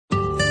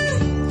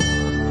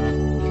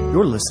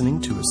You're listening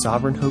to a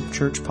Sovereign Hope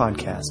Church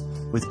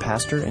podcast with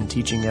pastor and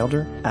teaching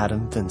elder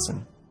Adam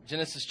Vinson.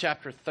 Genesis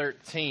chapter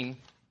 13.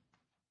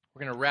 We're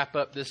going to wrap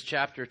up this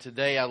chapter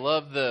today. I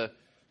love the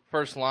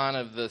first line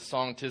of the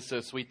song, "'Tis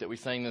So Sweet," that we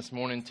sang this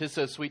morning. "'Tis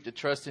so sweet to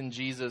trust in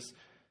Jesus,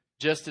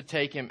 just to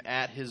take Him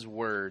at His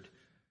word,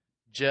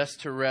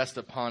 just to rest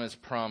upon His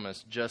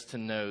promise, just to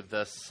know,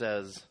 thus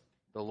says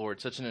the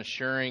Lord." Such an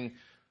assuring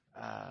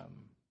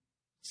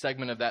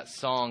segment of that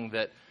song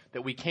that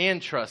we can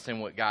trust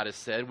in what God has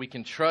said. We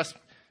can trust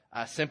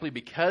simply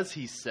because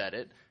He said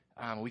it.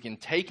 We can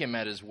take Him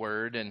at His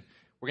word, and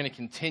we're going to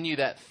continue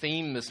that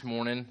theme this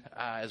morning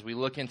as we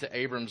look into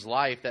Abram's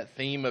life, that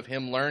theme of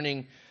him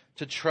learning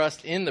to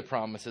trust in the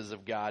promises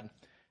of God.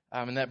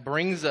 And that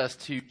brings us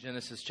to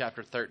Genesis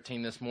chapter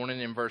 13 this morning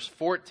in verse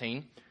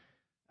 14.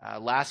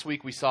 Last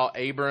week we saw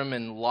Abram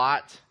and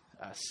Lot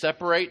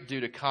separate due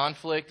to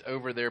conflict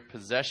over their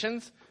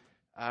possessions.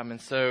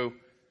 And so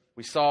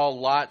we saw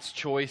Lot's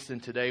choice,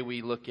 and today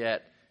we look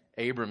at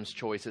Abram's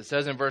choice. It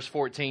says in verse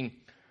 14,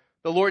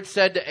 "The Lord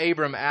said to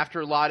Abram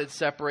after Lot had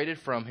separated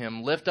from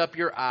him, 'Lift up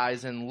your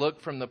eyes and look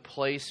from the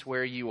place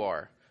where you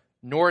are,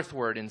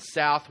 northward and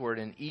southward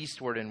and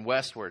eastward and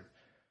westward.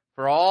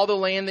 For all the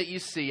land that you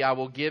see I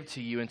will give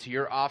to you and to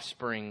your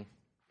offspring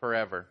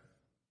forever.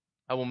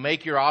 I will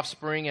make your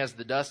offspring as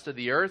the dust of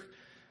the earth,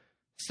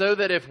 so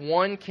that if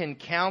one can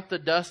count the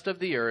dust of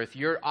the earth,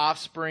 your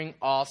offspring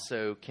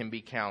also can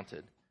be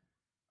counted.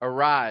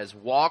 Arise,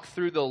 walk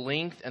through the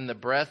length and the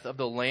breadth of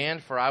the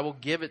land, for I will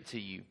give it to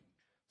you.'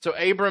 So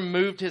Abram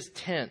moved his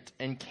tent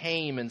and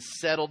came and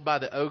settled by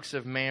the oaks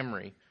of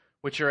Mamre,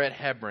 which are at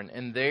Hebron,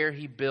 and there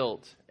he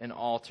built an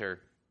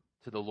altar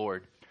to the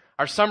Lord."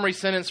 Our summary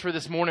sentence for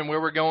this morning, where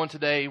we're going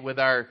today with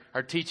our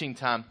teaching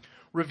time: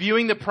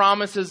 reviewing the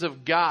promises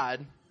of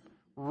God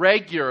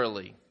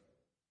regularly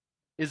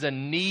is a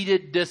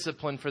needed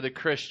discipline for the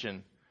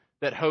Christian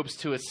that hopes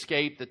to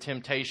escape the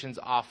temptations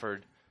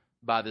offered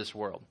by this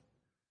world.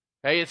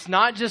 Okay, it's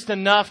not just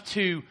enough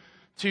to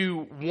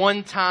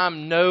one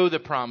time know the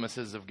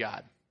promises of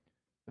God.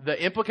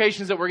 The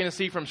implications that we're going to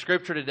see from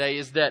Scripture today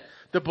is that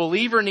the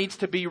believer needs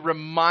to be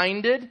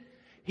reminded.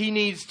 He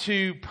needs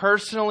to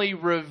personally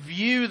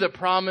review the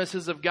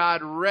promises of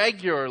God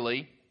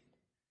regularly.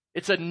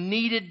 It's a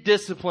needed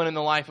discipline in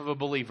the life of a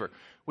believer.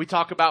 We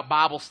talk about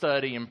Bible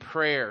study and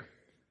prayer.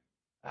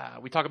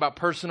 We talk about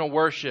personal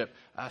worship,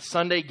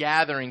 Sunday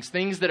gatherings,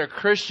 things that a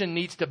Christian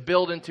needs to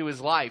build into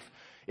his life.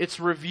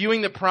 It's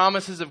reviewing the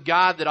promises of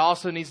God that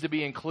also needs to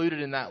be included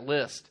in that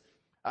list.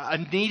 A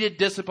needed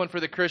discipline for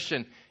the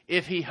Christian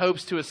if he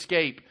hopes to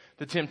escape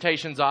the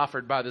temptations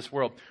offered by this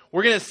world.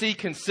 We're going to see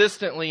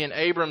consistently in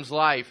Abram's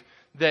life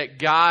that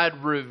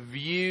God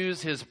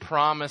reviews His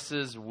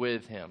promises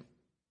with him.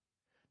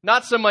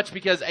 Not so much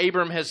because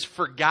Abram has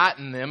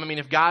forgotten them. I mean,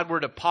 if God were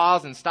to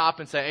pause and stop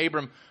and say,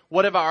 "Abram,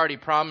 what have I already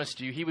promised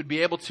you?" he would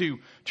be able to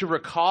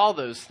recall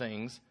those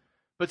things.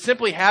 But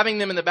simply having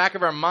them in the back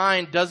of our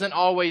mind doesn't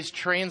always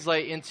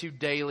translate into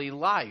daily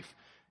life.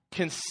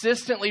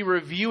 Consistently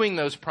reviewing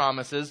those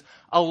promises,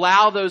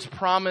 allow those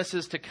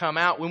promises to come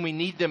out when we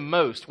need them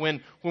most,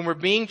 when we're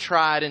being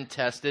tried and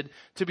tested,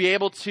 to be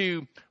able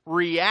to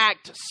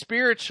react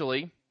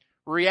spiritually,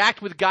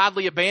 react with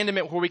godly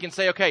abandonment, where we can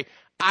say, okay,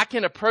 I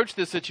can approach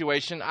this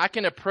situation, I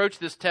can approach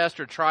this test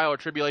or trial or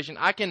tribulation,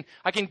 I can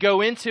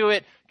go into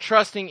it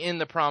trusting in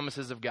the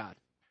promises of God.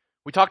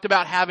 We talked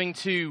about having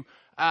to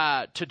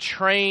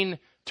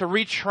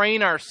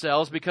retrain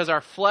ourselves, because our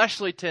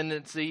fleshly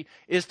tendency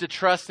is to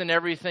trust in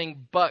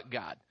everything but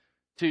God,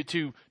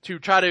 to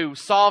try to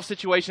solve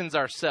situations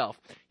ourselves.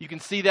 You can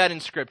see that in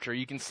Scripture.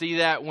 You can see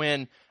that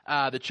when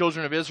the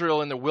children of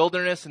Israel in the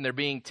wilderness and they're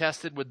being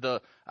tested with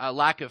the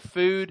lack of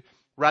food,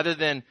 rather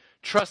than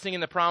trusting in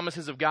the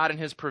promises of God and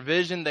His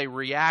provision, they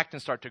react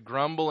and start to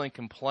grumble and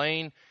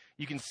complain.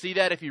 You can see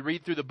that if you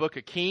read through the book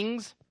of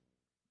Kings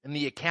and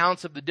the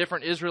accounts of the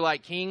different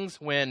Israelite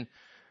kings when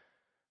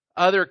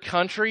other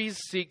countries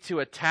seek to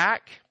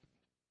attack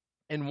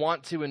and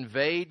want to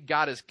invade.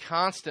 God is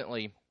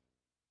constantly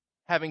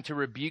having to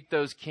rebuke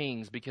those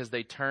kings because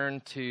they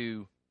turn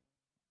to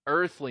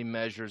earthly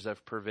measures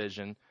of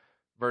provision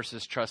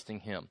versus trusting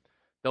Him.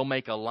 They'll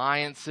make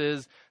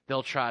alliances.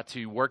 They'll try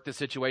to work the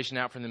situation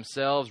out for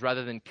themselves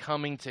rather than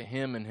coming to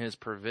Him and His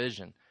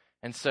provision.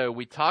 And so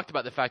we talked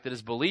about the fact that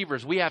as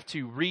believers, we have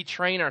to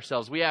retrain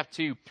ourselves. We have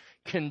to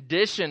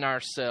condition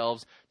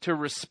ourselves to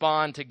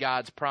respond to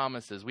God's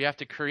promises. We have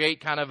to create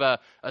kind of a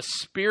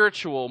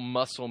spiritual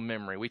muscle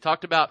memory. We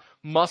talked about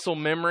muscle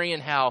memory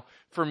and how,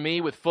 for me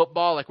with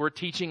football, like we're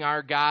teaching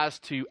our guys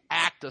to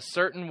act a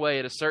certain way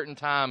at a certain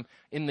time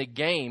in the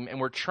game,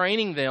 and we're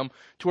training them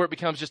to where it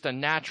becomes just a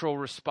natural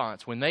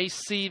response. When they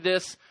see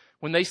this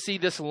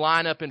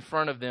lineup in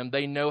front of them,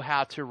 they know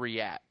how to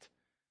react.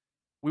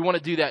 We want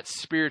to do that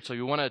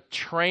spiritually. We want to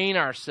train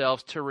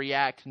ourselves to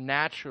react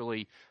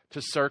naturally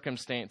to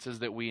circumstances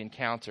that we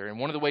encounter. And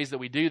one of the ways that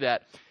we do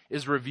that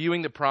is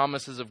reviewing the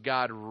promises of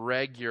God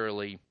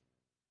regularly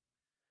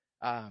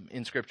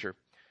in Scripture.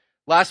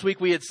 Last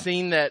week we had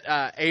seen that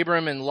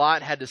Abram and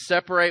Lot had to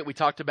separate. We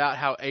talked about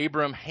how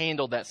Abram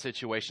handled that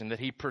situation,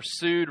 that he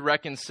pursued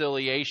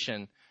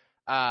reconciliation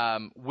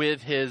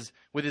with his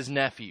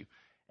nephew.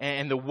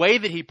 And the way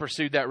that he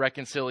pursued that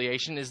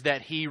reconciliation is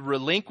that he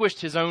relinquished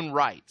his own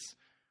rights.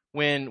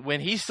 When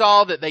he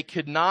saw that they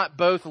could not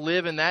both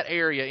live in that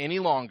area any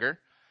longer,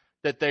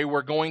 that they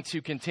were going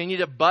to continue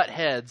to butt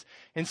heads,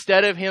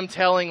 instead of him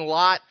telling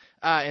Lot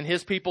and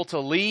his people to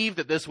leave,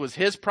 that this was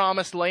his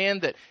promised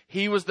land, that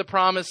he was the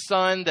promised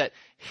son, that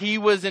he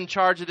was in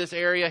charge of this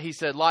area, he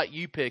said, Lot,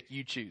 you pick,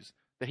 you choose.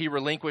 That he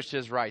relinquished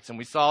his rights. And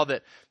we saw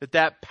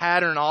that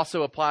pattern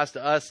also applies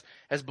to us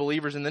as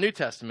believers in the New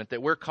Testament,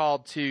 that we're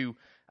called to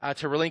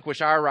relinquish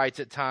our rights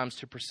at times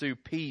to pursue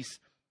peace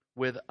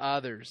with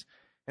others.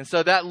 And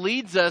so that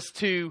leads us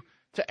to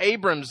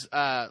Abram's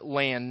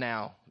land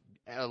now.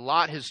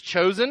 Lot has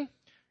chosen.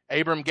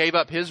 Abram gave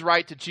up his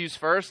right to choose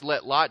first.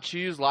 Let Lot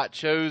choose. Lot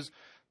chose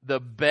the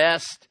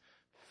best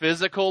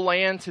physical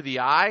land to the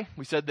eye.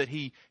 We said that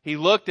he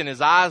looked and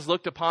his eyes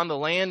looked upon the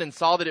land and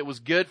saw that it was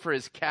good for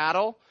his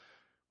cattle.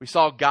 We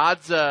saw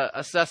God's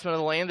assessment of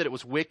the land, that it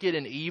was wicked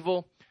and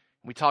evil.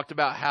 We talked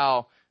about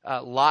how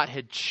Lot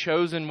had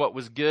chosen what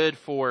was good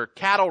for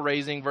cattle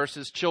raising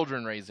versus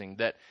children raising,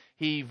 that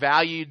he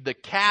valued the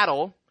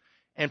cattle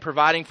and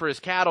providing for his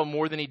cattle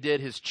more than he did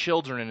his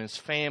children and his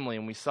family.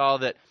 And we saw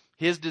that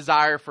his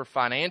desire for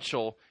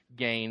financial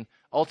gain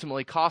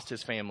ultimately cost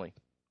his family.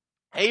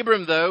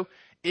 Abram, though,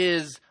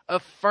 is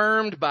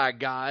affirmed by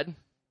God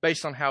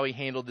based on how he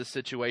handled this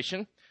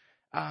situation.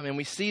 And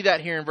we see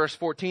that here in verse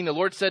 14. The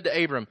Lord said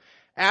to Abram,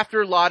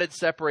 after Lot had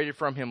separated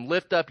from him,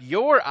 lift up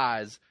your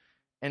eyes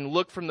and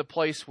look from the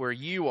place where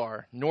you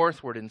are,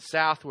 northward and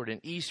southward and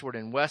eastward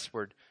and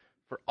westward.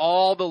 For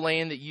all the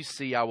land that you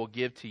see I will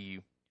give to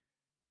you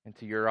and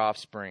to your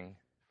offspring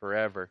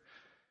forever.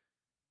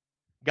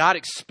 God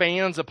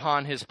expands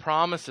upon his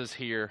promises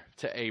here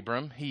to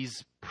Abram.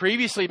 He's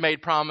previously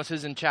made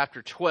promises in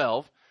chapter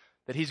 12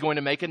 that he's going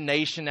to make a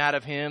nation out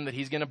of him, that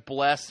he's going to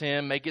bless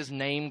him, make his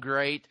name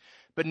great.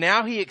 But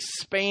now he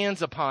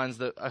expands upon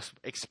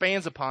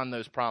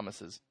those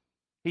promises.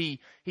 He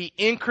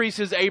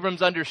increases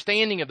Abram's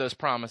understanding of those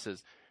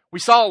promises. We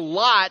saw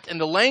Lot,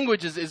 and the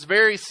language is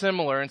very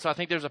similar, and so I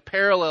think there's a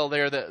parallel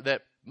there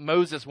that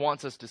Moses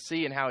wants us to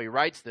see in how he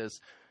writes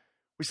this.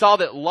 We saw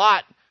that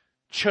Lot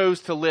chose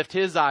to lift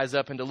his eyes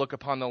up and to look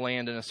upon the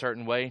land in a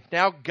certain way.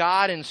 Now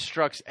God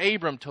instructs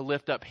Abram to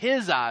lift up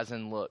his eyes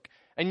and look.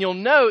 And you'll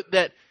note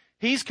that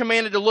he's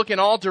commanded to look in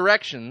all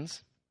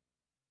directions,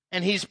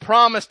 and he's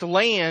promised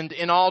land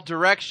in all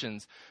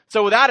directions.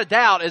 So without a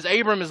doubt, as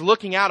Abram is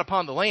looking out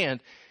upon the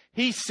land,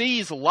 he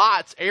sees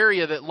Lot's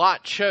area that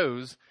Lot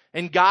chose,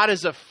 and God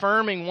is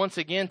affirming once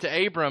again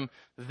to Abram,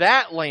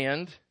 that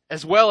land,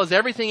 as well as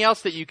everything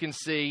else that you can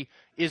see,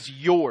 is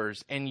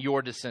yours and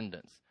your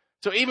descendants.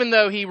 So even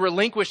though he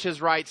relinquished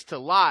his rights to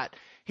Lot,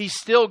 he's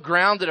still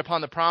grounded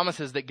upon the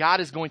promises that God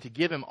is going to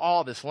give him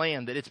all this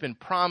land, that it's been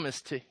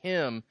promised to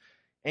him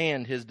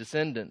and his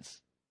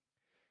descendants.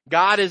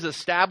 God is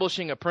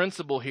establishing a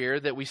principle here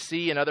that we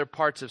see in other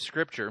parts of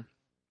Scripture,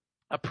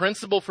 a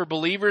principle for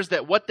believers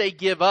that what they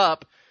give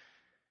up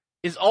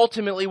is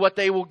ultimately what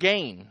they will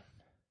gain.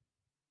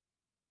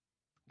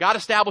 God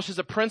establishes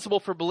a principle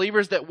for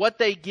believers that what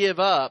they give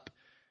up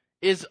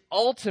is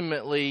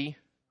ultimately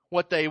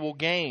what they will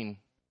gain.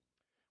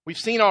 We've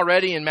seen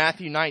already in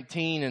Matthew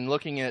 19 and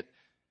looking at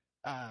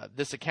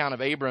this account of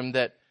Abram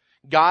that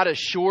God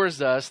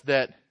assures us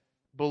that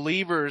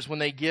believers, when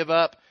they give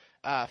up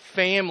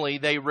family,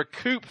 they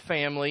recoup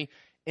family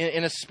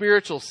in a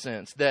spiritual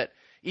sense. That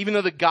even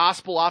though the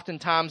gospel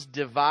oftentimes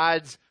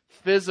divides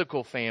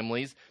physical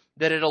families,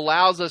 that it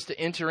allows us to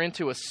enter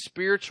into a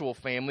spiritual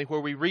family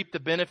where we reap the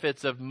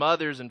benefits of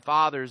mothers and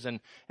fathers and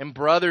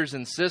brothers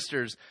and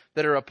sisters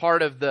that are a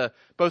part of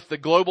both the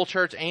global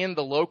church and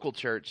the local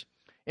church.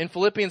 In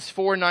Philippians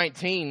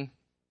 4:19,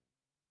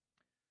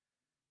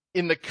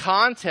 in the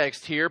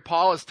context here,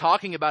 Paul is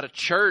talking about a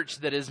church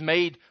that has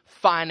made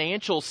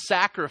financial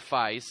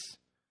sacrifice.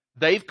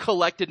 They've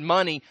collected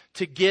money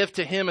to give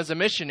to him as a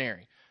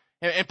missionary.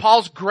 And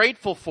Paul's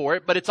grateful for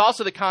it, but it's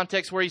also the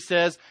context where he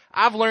says,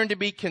 I've learned to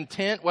be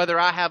content whether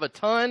I have a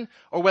ton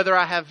or whether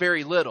I have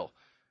very little.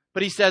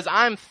 But he says,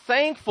 I'm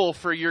thankful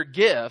for your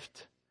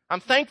gift.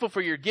 I'm thankful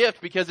for your gift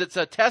because it's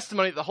a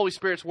testimony that the Holy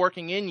Spirit's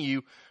working in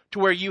you to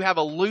where you have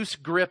a loose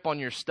grip on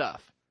your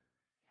stuff.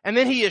 And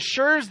then he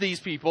assures these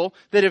people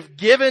that have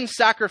given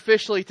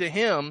sacrificially to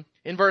him,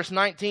 in verse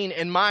 19,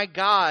 and my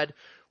God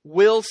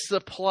will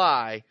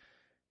supply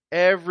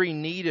every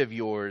need of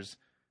yours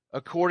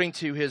according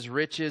to his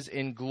riches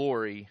in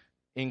glory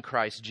in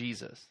Christ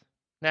Jesus.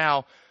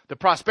 Now, the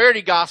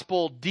prosperity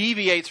gospel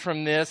deviates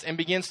from this and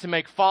begins to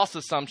make false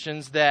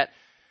assumptions that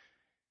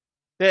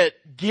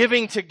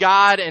giving to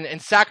God and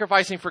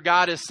sacrificing for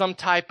God is some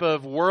type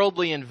of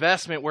worldly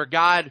investment where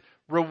God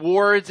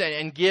rewards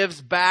and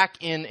gives back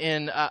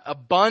in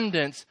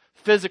abundance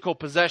physical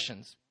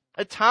possessions.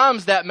 At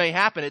times that may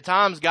happen. At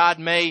times God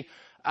may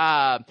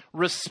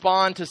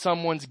respond to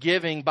someone's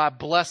giving by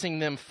blessing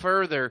them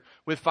further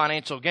with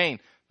financial gain.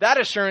 That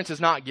assurance is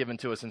not given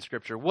to us in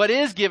Scripture. What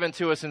is given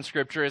to us in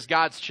Scripture as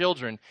God's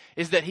children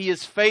is that He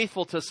is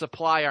faithful to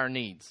supply our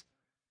needs.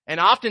 And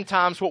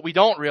oftentimes what we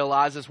don't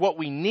realize is what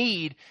we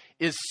need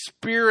is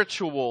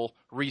spiritual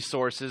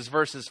resources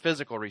versus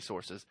physical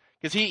resources.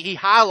 Because he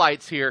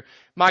highlights here,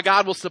 my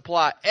God will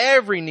supply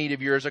every need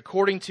of yours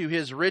according to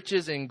His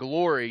riches and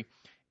glory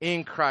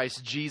in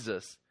Christ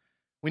Jesus.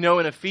 We know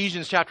in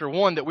Ephesians chapter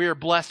 1 that we are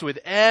blessed with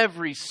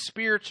every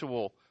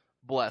spiritual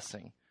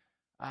blessing.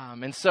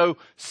 And so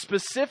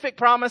specific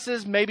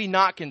promises maybe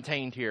not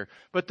contained here,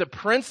 but the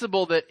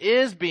principle that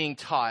is being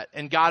taught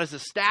and God is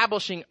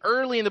establishing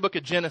early in the book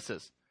of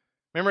Genesis.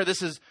 Remember,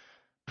 this is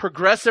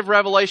progressive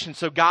revelation,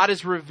 so God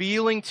is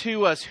revealing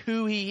to us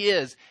who He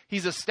is.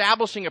 He's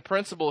establishing a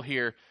principle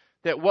here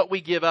that what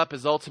we give up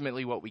is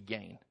ultimately what we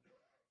gain.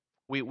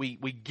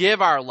 We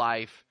give our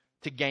life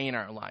to gain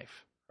our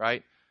life,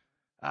 right?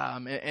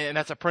 And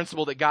that's a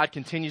principle that God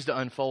continues to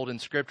unfold in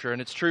Scripture,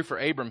 and it's true for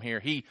Abram here.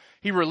 He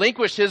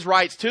relinquished his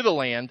rights to the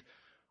land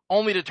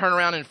only to turn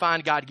around and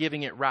find God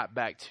giving it right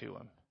back to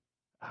him.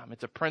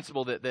 It's a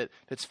principle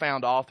that's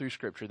found all through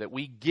Scripture, that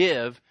we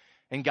give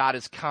and God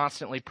is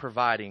constantly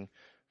providing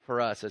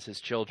for us as His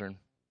children.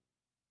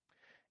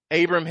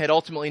 Abram had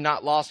ultimately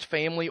not lost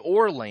family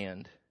or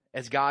land,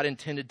 as God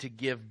intended to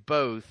give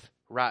both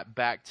right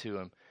back to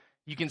him.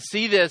 You can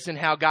see this in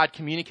how God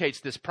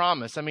communicates this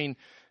promise. I mean,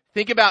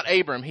 think about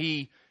Abram.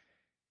 He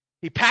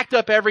packed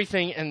up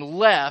everything and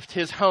left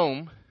his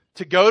home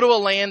to go to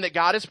a land that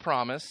God has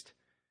promised.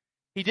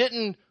 He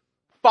didn't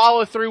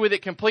follow through with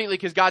it completely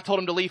because God told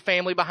him to leave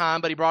family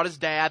behind, but he brought his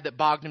dad that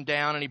bogged him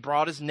down, and he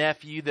brought his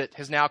nephew that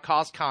has now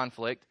caused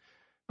conflict.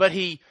 But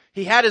he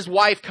had his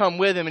wife come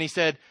with him, and he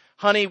said,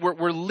 honey,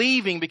 we're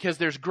leaving because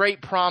there's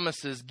great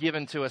promises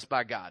given to us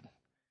by God.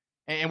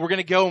 And we're going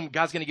to go, and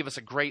God's going to give us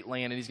a great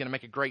land, and He's going to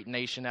make a great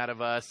nation out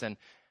of us. And,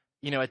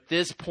 at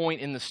this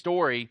point in the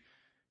story,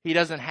 he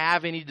doesn't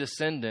have any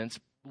descendants.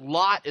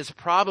 Lot is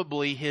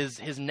probably his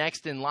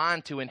next in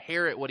line to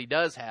inherit what he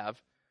does have.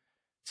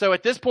 So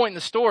at this point in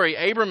the story,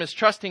 Abram is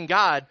trusting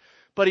God,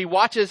 but he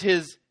watches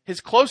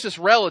his closest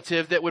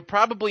relative that would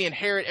probably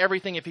inherit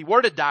everything if he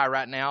were to die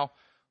right now,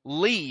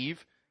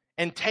 leave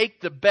and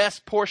take the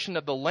best portion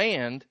of the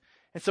land.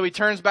 And so he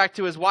turns back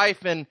to his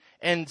wife,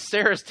 and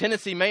Sarah's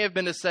tendency may have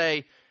been to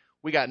say,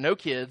 we got no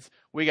kids,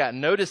 we got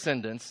no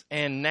descendants,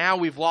 and now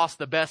we've lost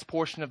the best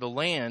portion of the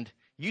land.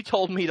 You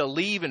told me to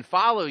leave and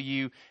follow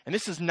you, and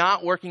this is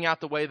not working out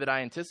the way that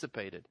I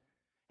anticipated.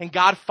 And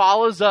God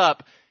follows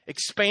up,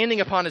 expanding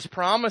upon His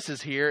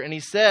promises here, and He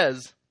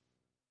says,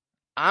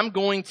 I'm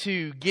going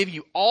to give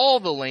you all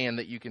the land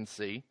that you can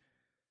see,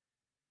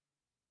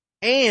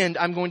 and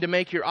I'm going to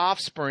make your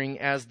offspring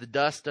as the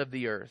dust of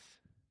the earth,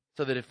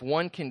 so that if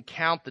one can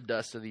count the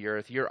dust of the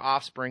earth, your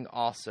offspring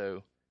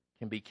also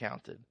can be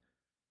counted.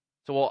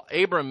 So while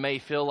Abram may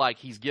feel like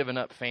he's given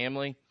up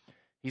family,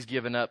 he's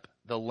given up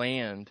the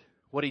land,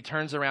 what he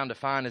turns around to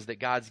find is that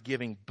God's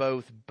giving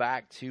both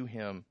back to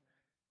him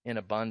in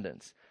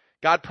abundance.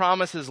 God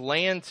promises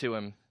land to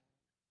him.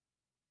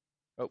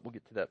 Oh, we'll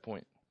get to that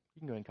point.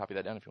 You can go ahead and copy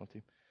that down if you want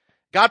to.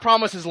 God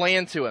promises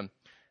land to him.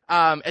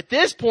 At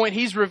this point,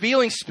 He's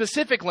revealing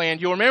specific land.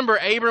 You'll remember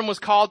Abram was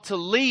called to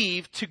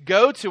leave to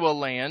go to a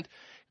land.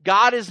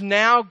 God is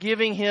now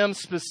giving him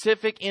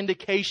specific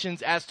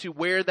indications as to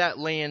where that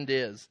land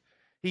is.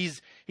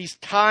 He's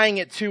tying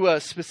it to a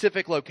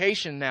specific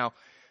location now.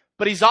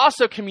 But He's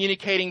also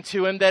communicating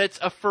to him that it's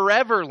a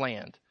forever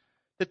land.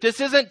 That this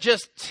isn't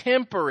just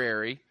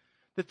temporary.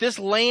 That this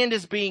land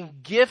is being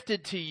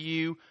gifted to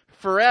you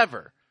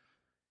forever.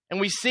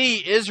 And we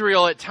see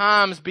Israel at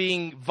times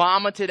being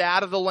vomited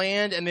out of the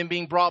land and then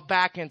being brought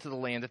back into the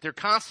land. That they're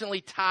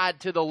constantly tied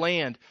to the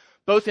land,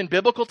 both in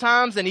biblical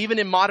times and even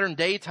in modern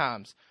day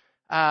times.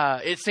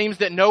 It seems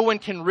that no one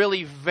can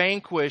really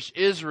vanquish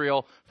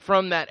Israel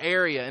from that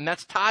area. And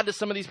that's tied to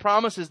some of these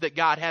promises that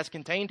God has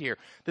contained here.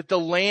 That the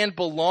land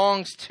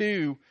belongs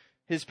to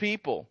His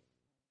people.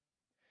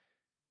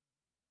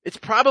 It's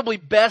probably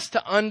best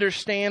to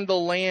understand the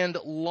land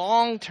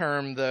long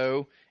term,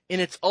 though, in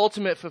its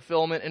ultimate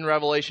fulfillment in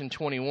Revelation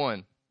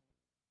 21.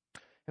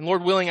 And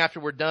Lord willing,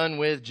 after we're done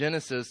with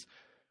Genesis,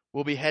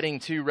 we'll be heading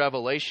to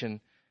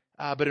Revelation.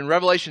 But in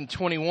Revelation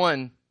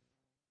 21,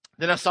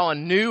 then I saw a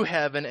new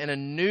heaven and a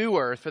new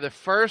earth, for the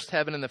first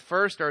heaven and the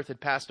first earth had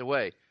passed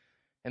away,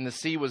 and the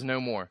sea was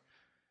no more.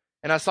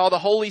 And I saw the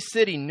holy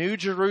city, New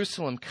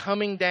Jerusalem,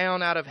 coming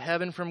down out of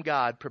heaven from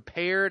God,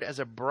 prepared as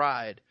a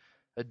bride,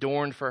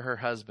 adorned for her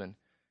husband.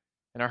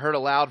 And I heard a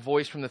loud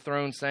voice from the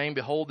throne saying,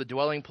 behold, the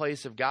dwelling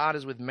place of God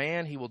is with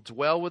man. He will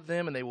dwell with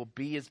them, and they will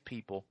be His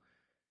people.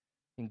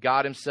 And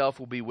God Himself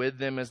will be with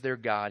them as their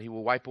God. He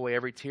will wipe away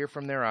every tear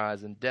from their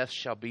eyes, and death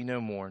shall be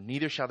no more.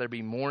 Neither shall there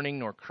be mourning,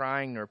 nor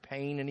crying, nor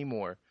pain any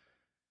more,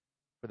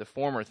 for the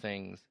former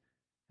things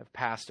have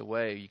passed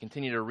away. You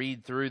continue to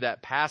read through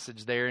that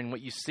passage there, and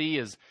what you see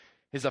is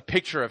a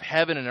picture of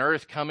heaven and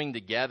earth coming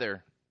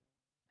together,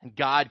 and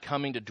God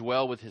coming to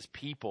dwell with His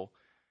people.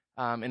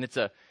 And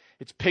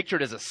it's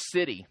pictured as a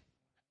city.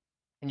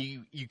 And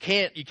you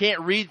can't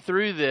read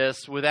through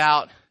this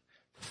without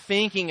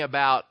thinking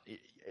about,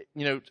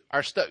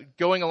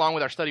 going along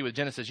with our study with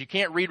Genesis. You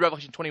can't read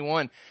Revelation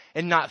 21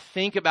 and not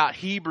think about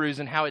Hebrews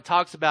and how it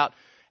talks about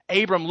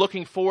Abram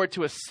looking forward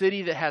to a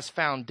city that has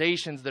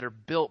foundations that are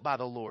built by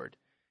the Lord.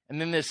 And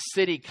then this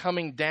city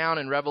coming down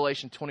in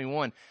Revelation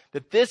 21,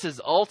 that this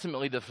is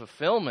ultimately the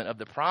fulfillment of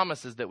the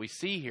promises that we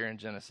see here in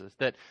Genesis.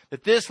 That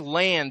this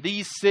land,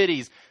 these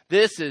cities,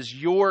 this is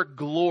your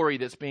glory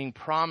that's being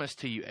promised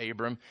to you,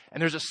 Abram.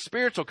 And there's a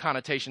spiritual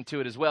connotation to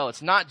it as well.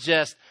 It's not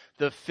just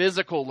the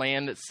physical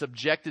land that's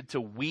subjected to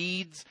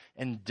weeds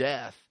and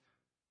death.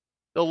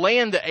 The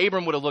land that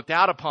Abram would have looked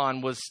out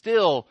upon was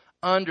still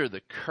under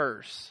the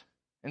curse.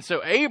 And so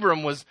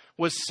Abram was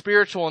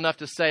spiritual enough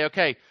to say,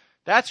 okay,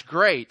 that's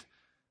great.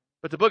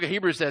 But the book of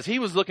Hebrews says he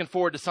was looking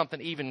forward to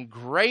something even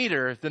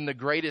greater than the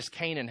greatest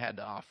Canaan had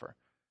to offer.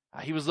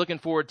 He was looking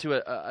forward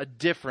to a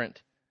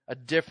different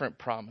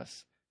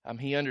promise.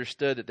 He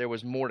understood that there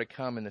was more to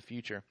come in the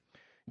future.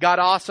 God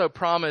also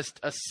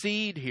promised a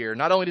seed here.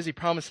 Not only does he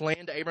promise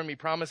land to Abram, he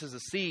promises a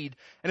seed,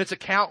 and it's a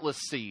countless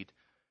seed.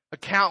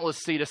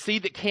 A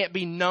seed that can't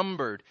be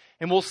numbered.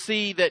 And we'll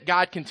see that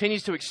God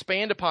continues to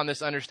expand upon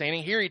this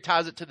understanding. Here he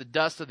ties it to the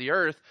dust of the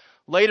earth.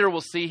 Later we'll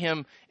see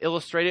him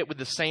illustrate it with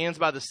the sands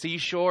by the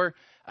seashore,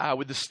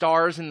 with the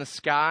stars in the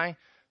sky.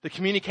 The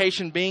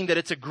communication being that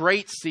it's a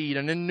great seed,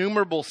 an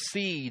innumerable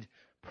seed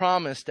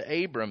promised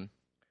to Abram.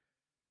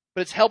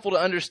 But it's helpful to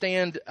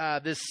understand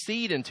this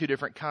seed in two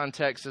different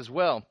contexts as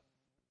well.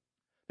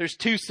 There's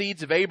two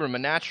seeds of Abram, a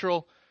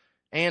natural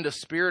and a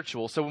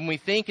spiritual. So when we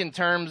think in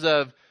terms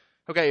of,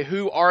 okay,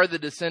 who are the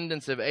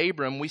descendants of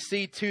Abram, we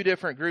see two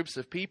different groups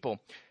of people.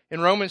 In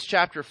Romans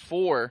chapter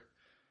 4,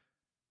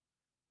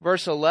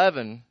 verse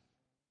 11,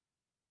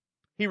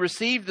 he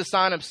received the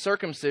sign of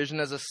circumcision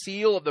as a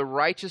seal of the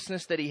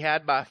righteousness that he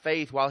had by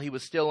faith while he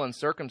was still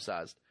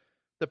uncircumcised.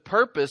 The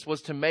purpose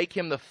was to make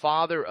him the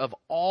father of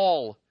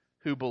all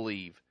who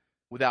believe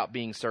without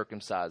being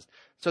circumcised,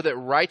 so that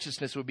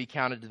righteousness would be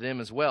counted to them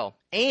as well,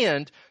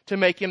 and to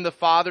make him the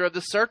father of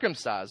the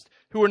circumcised,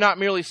 who are not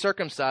merely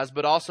circumcised,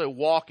 but also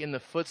walk in the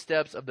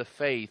footsteps of the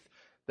faith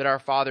that our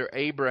father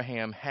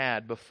Abraham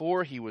had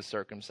before he was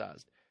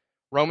circumcised.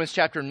 Romans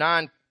chapter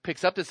 9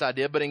 picks up this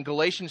idea, but in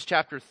Galatians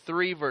chapter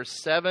 3,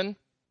 verse 7,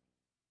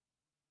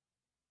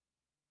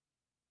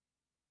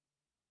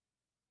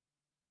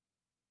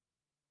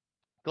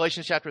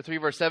 Galatians chapter 3,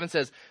 verse 7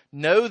 says,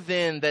 "Know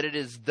then that it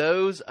is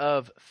those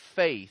of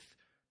faith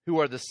who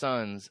are the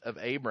sons of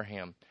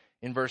Abraham."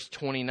 In verse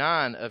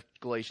 29 of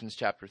Galatians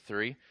chapter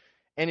 3,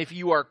 "And if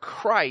you are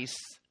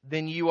Christ's,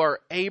 then you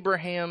are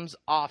Abraham's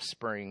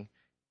offspring,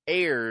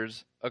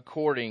 heirs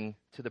according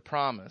to the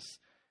promise."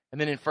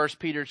 And then in 1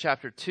 Peter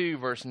chapter 2,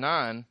 verse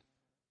 9,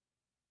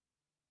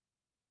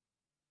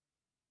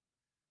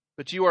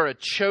 "But you are a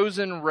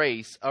chosen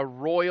race, a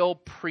royal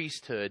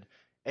priesthood,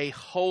 a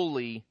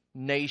holy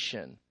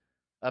nation,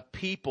 a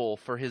people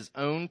for his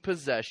own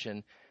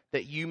possession,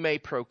 that you may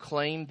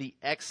proclaim the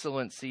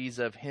excellencies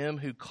of him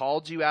who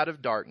called you out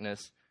of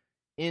darkness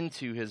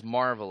into his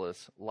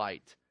marvelous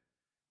light."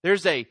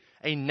 There's a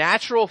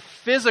natural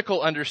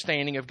physical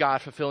understanding of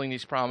God fulfilling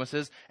these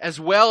promises, as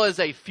well as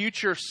a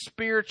future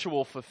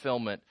spiritual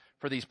fulfillment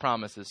for these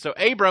promises. So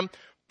Abram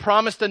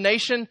promised a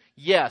nation?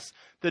 Yes,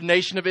 the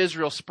nation of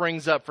Israel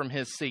springs up from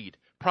his seed.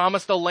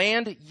 Promised a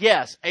land?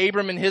 Yes,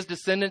 Abram and his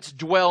descendants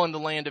dwell in the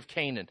land of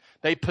Canaan.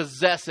 They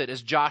possess it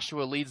as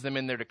Joshua leads them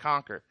in there to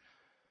conquer.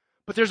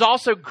 But there's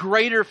also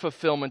greater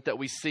fulfillment that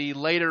we see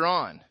later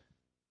on,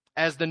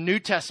 as the New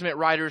Testament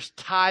writers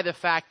tie the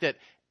fact that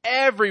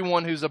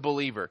everyone who's a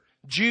believer,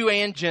 Jew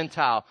and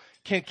Gentile,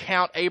 can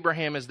count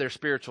Abraham as their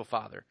spiritual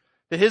father.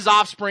 That his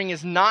offspring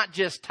is not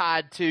just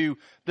tied to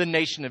the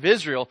nation of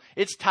Israel,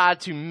 it's tied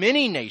to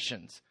many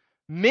nations.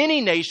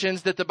 Many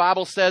nations that the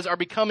Bible says are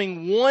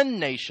becoming one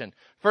nation.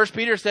 1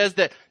 Peter says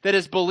that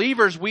as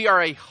believers, we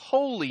are a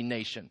holy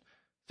nation.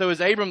 So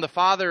is Abram the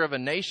father of a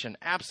nation?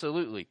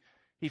 Absolutely.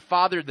 He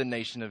fathered the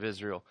nation of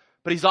Israel.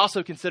 But he's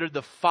also considered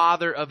the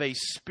father of a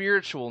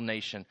spiritual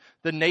nation,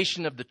 the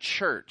nation of the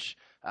church.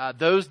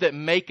 Those that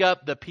make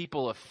up the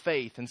people of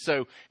faith. And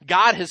so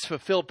God has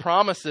fulfilled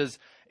promises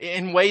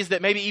in ways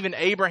that maybe even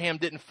Abraham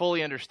didn't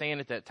fully understand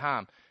at that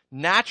time.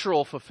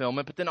 Natural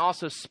fulfillment, but then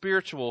also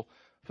spiritual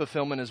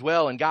fulfillment as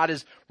well. And God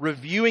is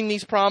reviewing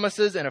these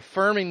promises and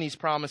affirming these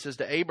promises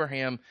to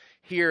Abraham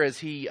here as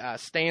he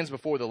stands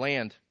before the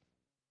land.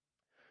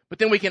 But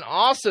then we can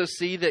also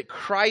see that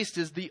Christ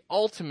is the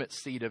ultimate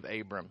seed of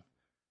Abram.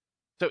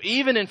 So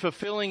even in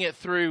fulfilling it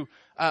through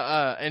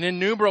an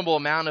innumerable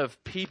amount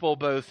of people,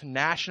 both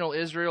national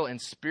Israel and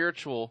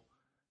spiritual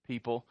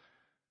people,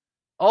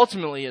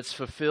 ultimately it's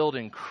fulfilled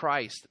in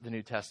Christ, the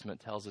New Testament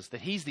tells us,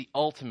 that he's the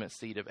ultimate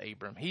seed of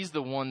Abram. He's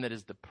the one that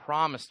is the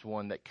promised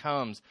one that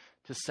comes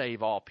to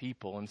save all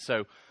people. And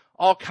so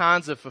all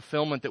kinds of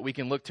fulfillment that we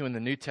can look to in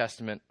the New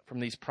Testament from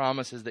these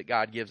promises that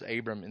God gives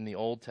Abram in the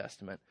Old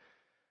Testament.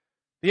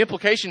 The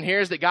implication here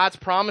is that God's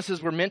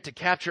promises were meant to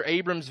capture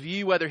Abram's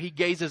view, whether he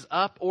gazes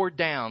up or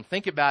down.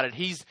 Think about it.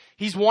 He's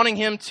wanting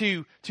him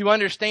to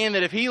understand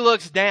that if he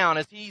looks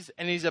down,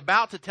 he's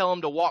about to tell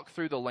him to walk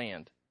through the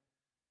land,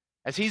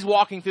 As he's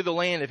walking through the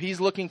land, if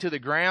he's looking to the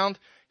ground,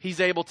 he's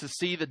able to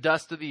see the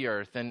dust of the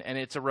earth. And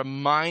it's a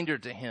reminder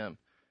to him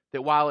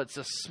that while it's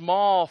a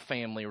small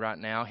family right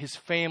now, his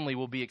family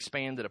will be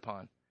expanded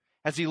upon.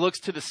 As he looks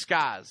to the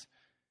skies,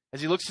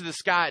 as he looks to the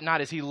sky at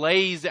night, as he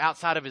lays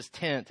outside of his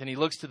tent and he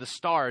looks to the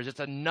stars, it's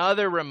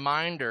another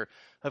reminder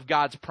of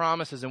God's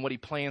promises and what he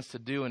plans to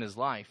do in his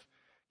life.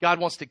 God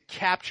wants to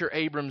capture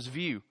Abram's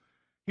view.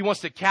 He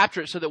wants to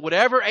capture it so that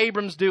whatever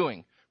Abram's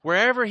doing,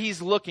 wherever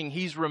he's looking,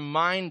 he's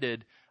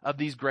reminded of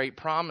these great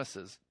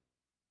promises.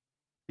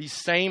 These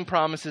same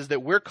promises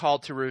that we're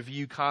called to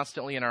review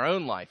constantly in our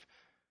own life.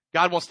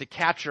 God wants to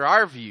capture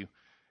our view.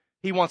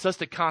 He wants us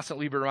to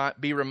constantly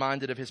be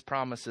reminded of his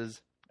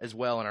promises as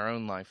well in our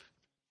own life.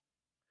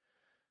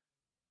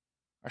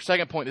 Our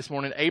second point this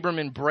morning, Abram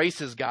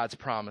embraces God's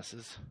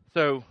promises.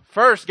 So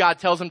first, God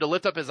tells him to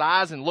lift up his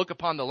eyes and look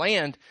upon the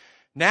land.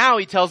 Now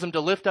he tells him to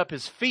lift up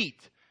his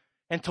feet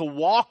and to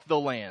walk the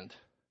land.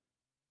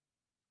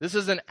 This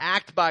is an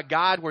act by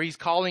God where he's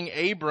calling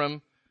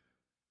Abram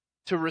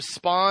to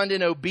respond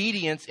in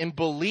obedience in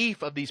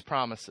belief of these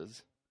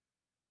promises.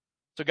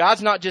 So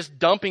God's not just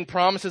dumping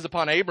promises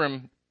upon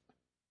Abram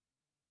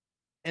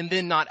and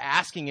then not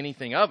asking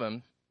anything of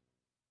him.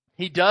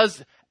 He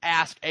does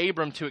ask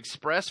Abram to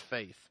express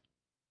faith.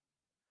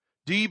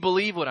 Do you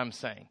believe what I'm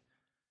saying?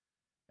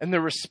 And the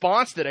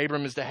response that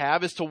Abram is to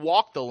have is to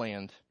walk the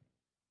land.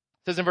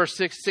 It says in verse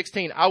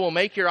 16, I will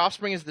make your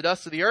offspring as the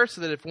dust of the earth,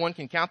 so that if one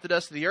can count the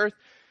dust of the earth,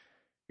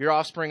 your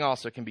offspring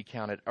also can be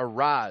counted.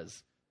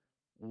 Arise,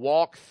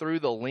 walk through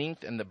the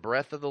length and the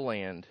breadth of the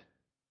land,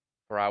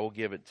 for I will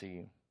give it to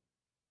you.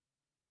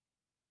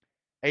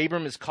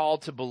 Abram is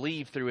called to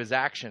believe through his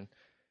action.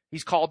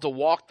 He's called to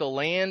walk the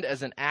land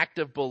as an act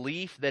of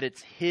belief that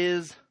it's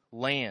his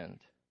land.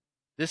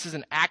 This is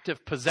an act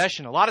of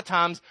possession. A lot of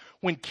times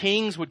when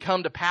kings would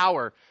come to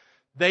power,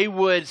 they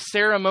would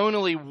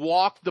ceremonially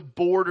walk the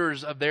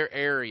borders of their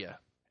area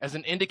as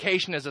an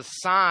indication, as a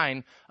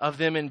sign of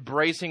them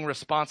embracing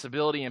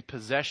responsibility and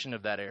possession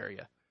of that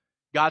area.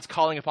 God's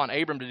calling upon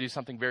Abram to do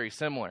something very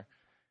similar.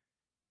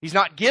 He's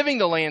not giving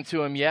the land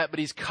to him yet, but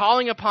he's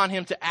calling upon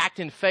him to act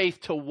in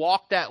faith, to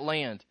walk that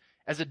land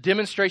as a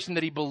demonstration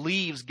that he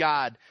believes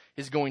God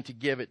is going to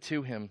give it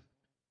to him.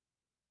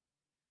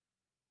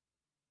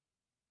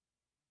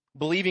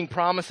 Believing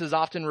promises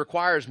often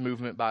requires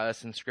movement by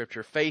us in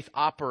Scripture. Faith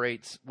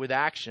operates with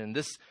action.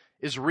 This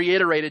is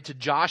reiterated to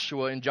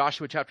Joshua in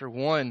Joshua chapter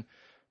 1,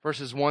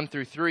 verses 1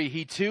 through 3.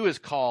 He too is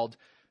called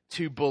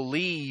to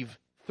believe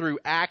through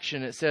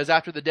action. It says,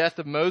 after the death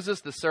of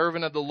Moses, the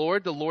servant of the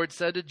Lord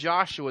said to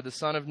Joshua, the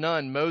son of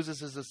Nun,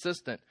 Moses'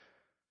 assistant,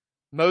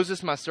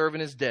 Moses, my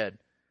servant, is dead.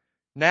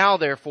 Now,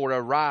 therefore,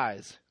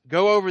 arise,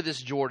 go over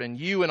this Jordan,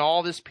 you and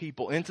all this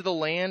people, into the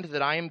land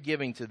that I am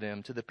giving to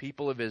them, to the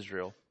people of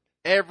Israel.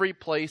 Every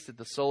place that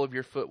the sole of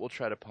your foot will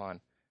tread upon,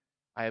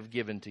 I have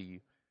given to you,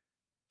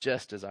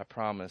 just as I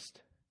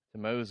promised to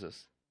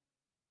Moses.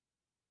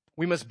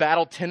 We must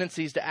battle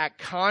tendencies to act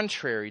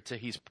contrary to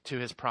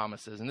his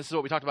promises. And this is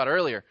what we talked about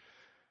earlier.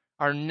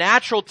 Our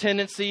natural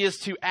tendency is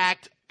to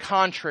act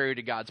contrary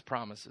to God's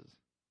promises.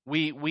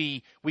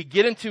 We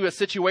get into a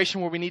situation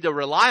where we need to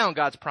rely on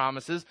God's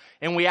promises,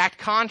 and we act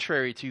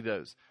contrary to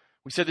those.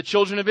 We said the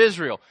children of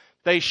Israel,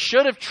 they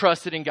should have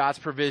trusted in God's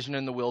provision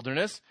in the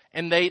wilderness,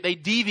 and they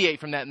deviate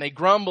from that, and they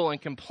grumble and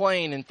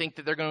complain and think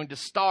that they're going to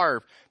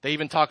starve. They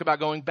even talk about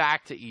going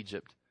back to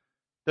Egypt.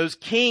 Those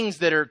kings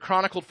that are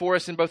chronicled for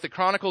us in both the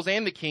Chronicles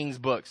and the Kings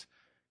books,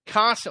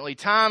 constantly,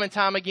 time and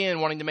time again,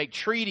 wanting to make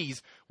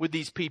treaties with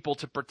these people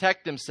to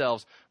protect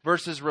themselves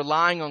versus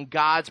relying on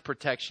God's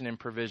protection and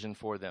provision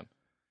for them.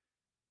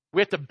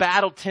 We have to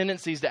battle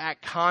tendencies to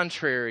act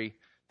contrary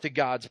to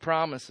God's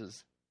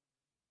promises.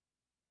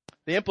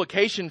 The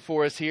implication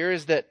for us here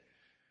is that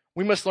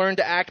we must learn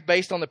to act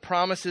based on the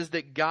promises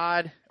that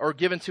God are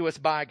given to us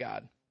by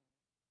God.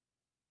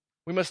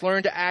 We must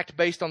learn to act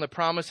based on the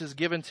promises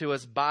given to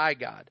us by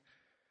God.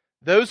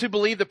 Those who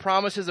believe the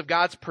promises of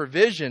God's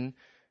provision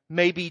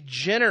may be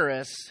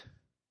generous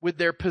with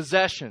their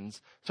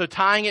possessions. So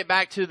tying it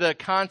back to the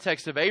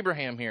context of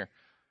Abraham here.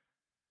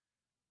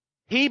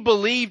 He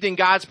believed in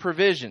God's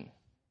provision.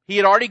 He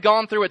had already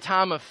gone through a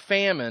time of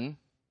famine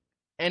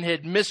and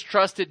had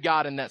mistrusted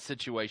God in that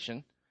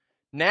situation.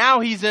 Now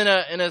he's in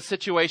a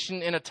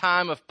situation, in a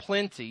time of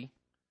plenty,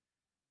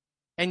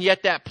 and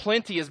yet that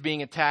plenty is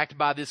being attacked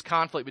by this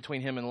conflict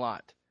between him and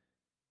Lot.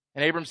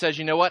 And Abram says,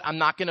 you know what? I'm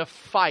not going to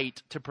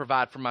fight to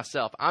provide for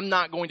myself. I'm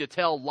not going to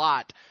tell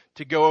Lot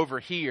to go over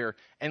here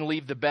and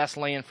leave the best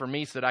land for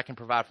me so that I can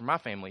provide for my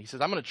family. He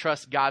says, I'm going to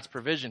trust God's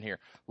provision here.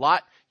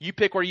 Lot, you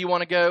pick where you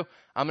want to go.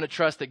 I'm going to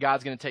trust that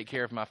God's going to take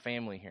care of my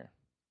family here.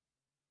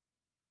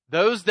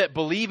 Those that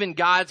believe in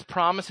God's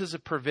promises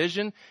of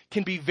provision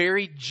can be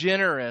very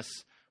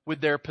generous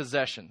with their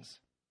possessions.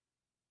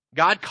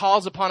 God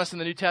calls upon us in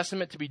the New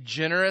Testament to be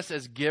generous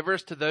as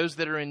givers to those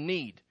that are in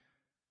need,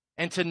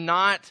 and to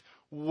not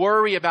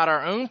worry about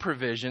our own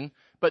provision,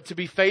 but to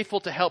be faithful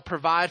to help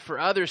provide for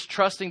others,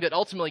 trusting that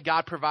ultimately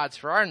God provides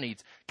for our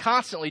needs.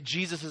 Constantly,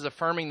 Jesus is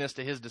affirming this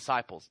to his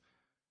disciples.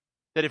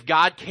 That if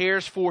God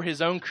cares for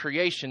his own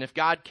creation, if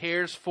God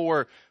cares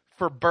for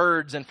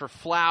birds and for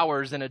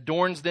flowers and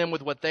adorns them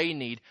with what they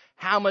need,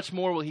 how much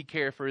more will he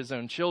care for his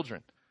own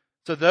children?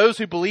 So those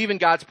who believe in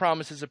God's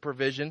promises of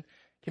provision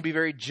can be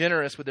very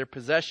generous with their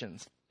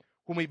possessions.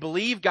 When we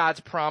believe God's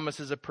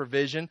promises of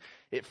provision,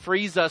 it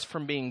frees us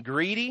from being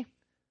greedy.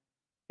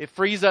 It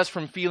frees us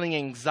from feeling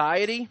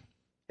anxiety.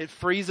 It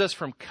frees us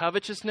from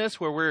covetousness,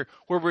 where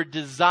we're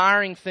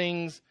desiring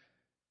things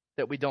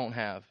that we don't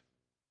have.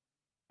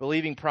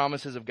 Believing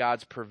promises of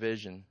God's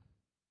provision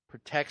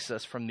protects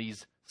us from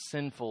these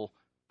sinful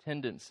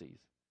tendencies.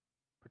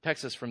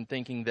 Protects us from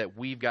thinking that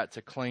we've got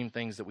to claim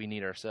things that we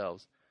need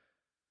ourselves.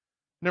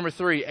 Number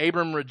 3,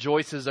 Abram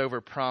rejoices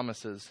over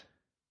promises.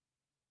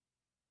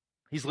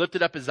 He's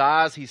lifted up his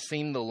eyes, he's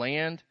seen the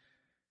land.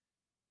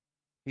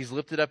 He's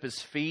lifted up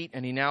his feet,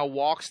 and he now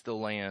walks the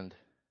land,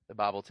 the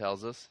Bible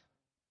tells us.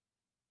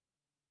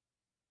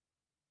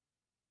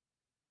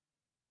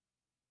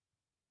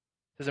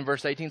 It says in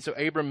verse 18, so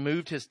Abram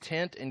moved his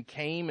tent and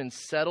came and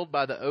settled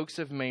by the oaks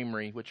of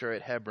Mamre, which are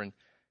at Hebron.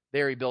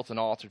 There he built an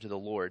altar to the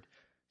Lord.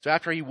 So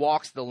after he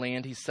walks the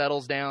land, he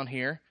settles down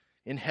here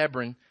in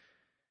Hebron,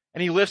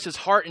 and he lifts his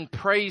heart in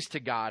praise to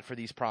God for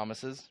these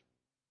promises.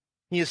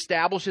 He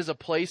establishes a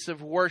place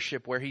of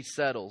worship where he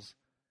settles.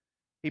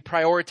 He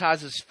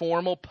prioritizes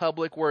formal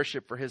public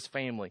worship for his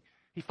family.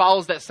 He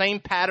follows that same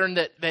pattern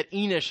that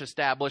Enosh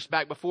established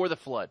back before the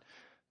flood,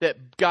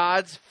 that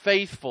God's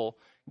faithful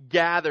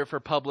gather for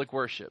public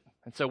worship.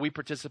 And so we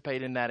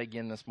participate in that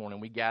again this morning.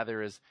 We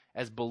gather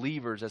as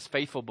believers, as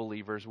faithful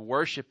believers,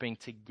 worshiping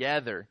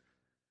together,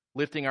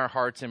 lifting our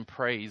hearts in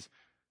praise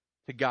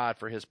to God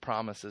for his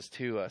promises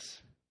to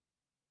us.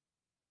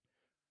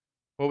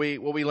 What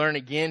we learn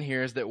again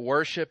here is that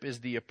worship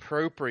is the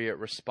appropriate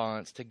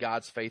response to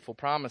God's faithful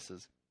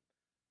promises.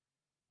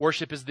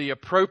 Worship is the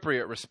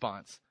appropriate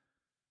response.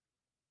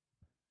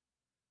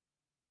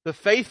 The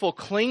faithful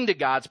cling to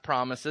God's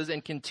promises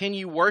and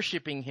continue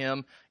worshiping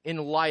him in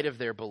light of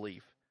their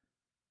belief.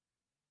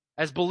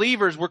 As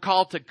believers, we're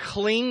called to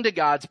cling to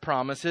God's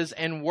promises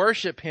and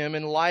worship him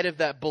in light of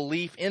that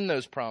belief in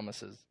those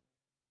promises.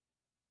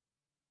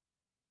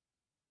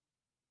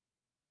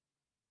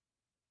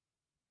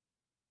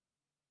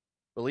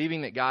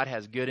 Believing that God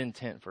has good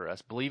intent for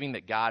us, believing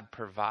that God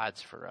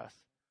provides for us,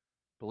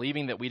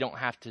 believing that we don't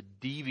have to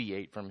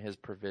deviate from his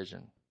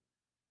provision.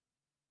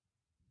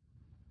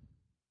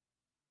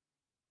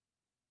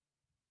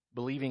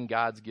 Believing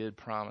God's good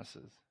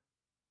promises.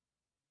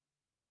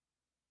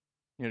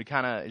 You know, to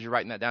kind of, as you're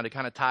writing that down, to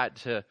kind of tie it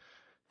to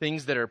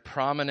things that are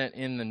prominent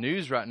in the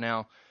news right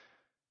now,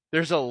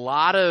 there's a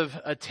lot of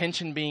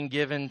attention being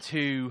given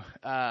to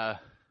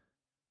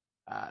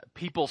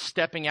people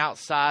stepping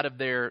outside of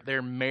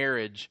their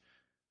marriage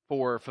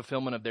for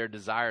fulfillment of their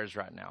desires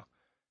right now.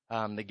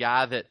 The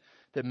guy that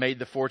made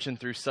the fortune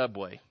through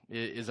Subway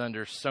is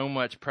under so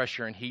much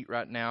pressure and heat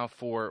right now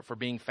for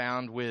being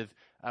found with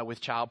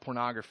child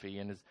pornography,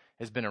 and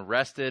has been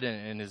arrested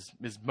and is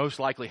most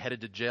likely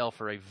headed to jail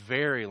for a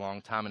very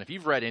long time. And if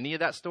you've read any of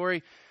that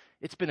story,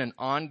 it's been an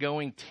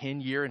ongoing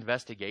 10-year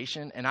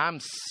investigation, and I'm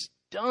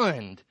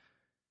stunned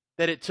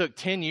that it took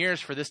 10 years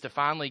for this to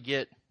finally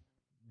get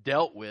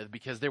dealt with,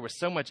 because there was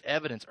so much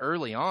evidence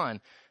early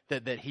on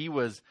that he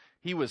was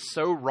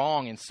so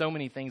wrong in so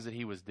many things that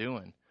he was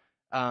doing.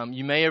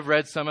 You may have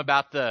read some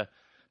about the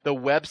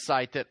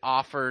website that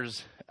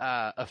offers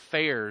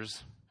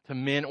affairs to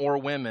men or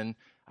women.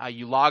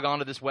 You log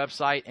onto this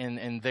website,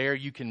 and there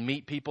you can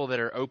meet people that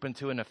are open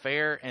to an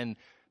affair, and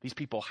these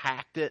people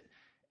hacked it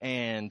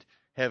and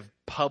have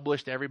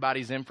published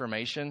everybody's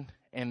information.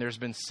 And there's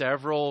been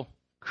several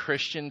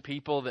Christian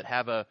people that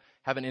have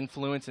an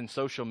influence in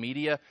social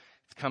media.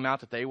 It's come out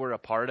that they were a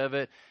part of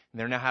it, and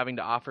they're now having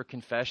to offer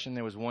confession.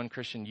 There was one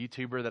Christian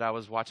YouTuber that I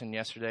was watching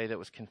yesterday that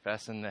was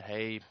confessing that,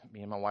 hey,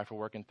 me and my wife are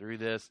working through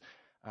this.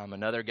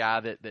 Another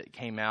guy that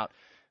came out.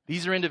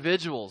 These are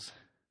individuals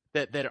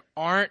that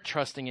aren't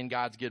trusting in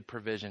God's good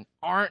provision,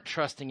 aren't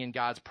trusting in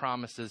God's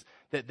promises,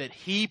 that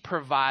he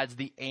provides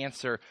the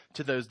answer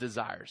to those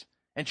desires,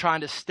 and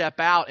trying to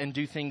step out and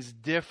do things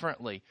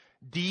differently,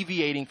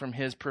 deviating from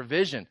his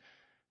provision.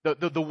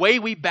 The way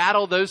we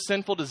battle those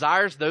sinful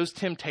desires, those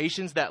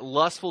temptations, that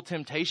lustful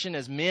temptation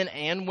as men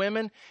and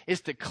women,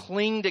 is to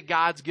cling to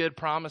God's good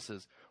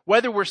promises.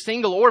 Whether we're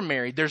single or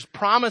married, there's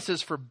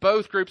promises for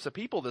both groups of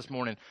people this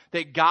morning,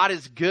 that God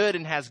is good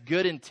and has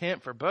good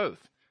intent for both.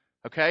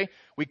 Okay?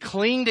 We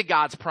cling to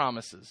God's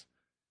promises.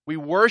 We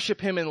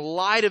worship him in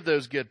light of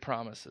those good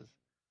promises.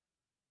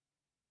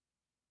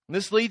 And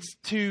this leads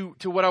to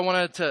what I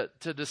wanted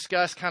to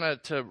discuss, kind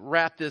of to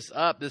wrap this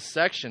up, this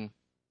section.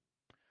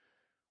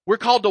 We're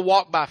called to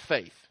walk by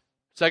faith.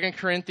 2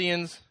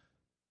 Corinthians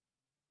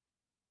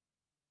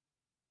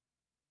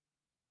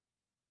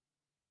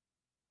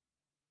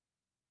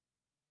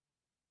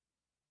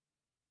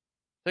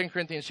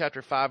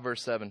chapter 5,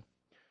 verse 7.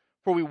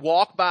 For we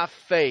walk by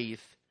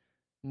faith,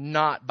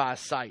 not by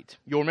sight.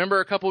 You'll remember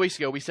a couple weeks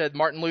ago we said,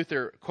 Martin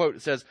Luther, quote,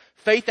 it says,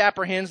 faith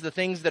apprehends the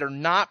things that are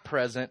not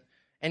present,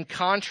 and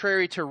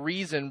contrary to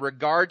reason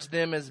regards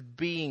them as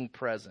being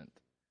present.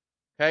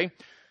 Okay?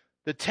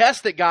 The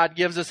test that God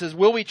gives us is,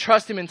 will we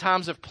trust Him in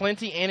times of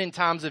plenty and in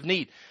times of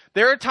need?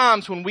 There are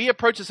times when we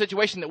approach a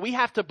situation that we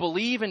have to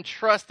believe and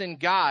trust in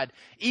God,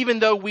 even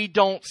though we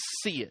don't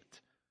see it.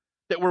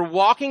 That we're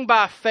walking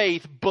by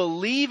faith,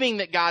 believing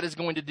that God is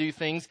going to do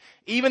things,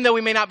 even though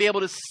we may not be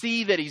able to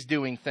see that He's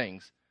doing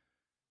things.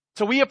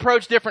 So we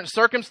approach different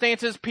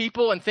circumstances,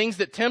 people, and things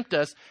that tempt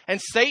us,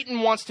 and Satan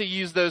wants to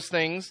use those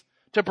things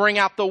to bring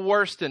out the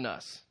worst in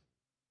us.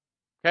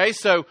 Okay,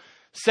 so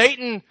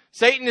Satan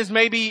is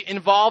maybe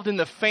involved in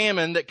the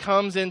famine that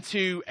comes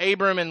into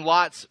Abram and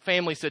Lot's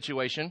family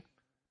situation.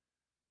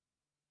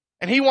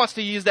 And he wants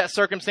to use that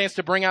circumstance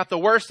to bring out the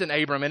worst in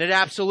Abram, and it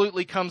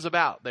absolutely comes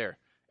about there.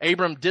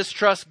 Abram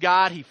distrusts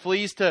God. He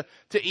flees to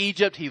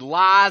Egypt. He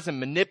lies and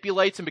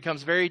manipulates and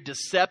becomes very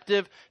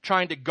deceptive,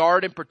 trying to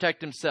guard and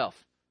protect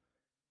himself.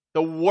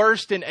 The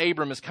worst in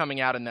Abram is coming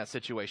out in that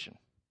situation.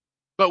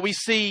 But we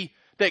see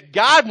that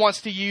God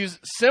wants to use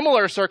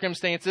similar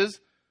circumstances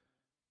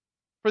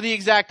for the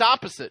exact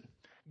opposite.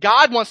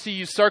 God wants to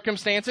use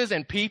circumstances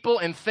and people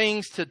and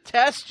things to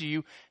test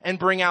you and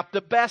bring out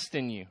the best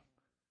in you.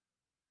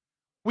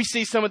 We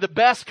see some of the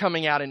best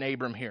coming out in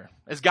Abram here.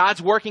 As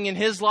God's working in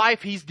his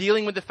life, he's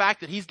dealing with the fact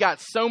that he's got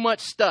so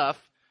much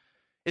stuff,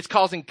 it's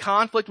causing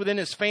conflict within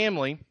his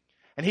family,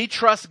 and he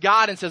trusts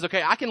God and says,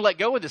 okay, I can let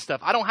go of this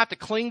stuff. I don't have to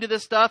cling to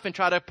this stuff and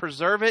try to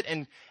preserve it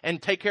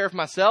and take care of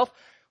myself.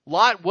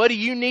 Lot, what do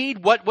you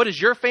need? What does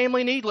your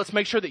family need? Let's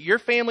make sure that your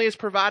family is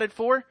provided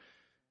for.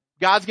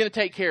 God's going to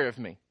take care of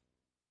me.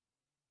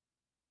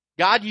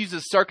 God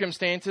uses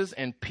circumstances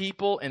and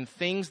people and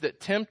things that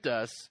tempt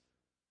us.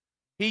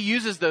 He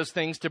uses those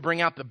things to bring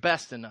out the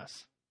best in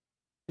us.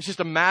 It's just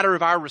a matter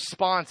of our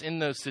response in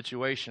those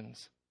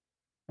situations.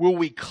 Will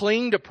we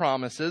cling to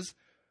promises,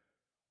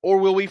 or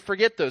will we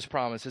forget those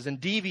promises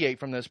and deviate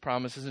from those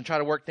promises and try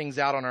to work things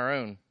out on our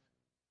own?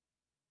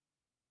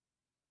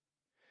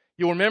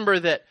 You'll remember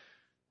that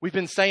we've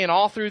been saying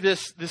all through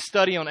this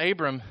study on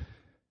Abram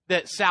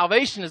that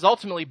salvation is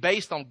ultimately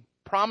based on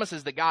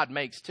promises that God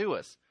makes to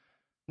us,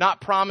 not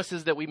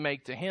promises that we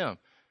make to Him.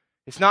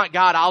 It's not,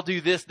 God, I'll do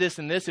this, this,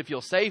 and this if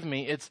you'll save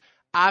me. It's,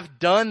 I've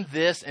done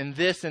this and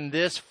this and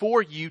this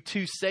for you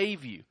to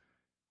save you.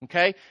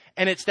 Okay?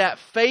 And it's that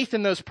faith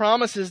in those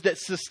promises that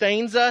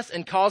sustains us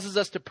and causes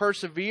us to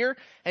persevere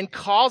and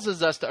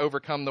causes us to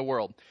overcome the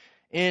world.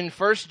 In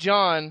 1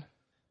 John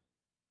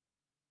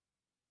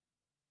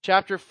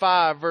chapter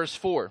 5, verse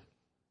 4.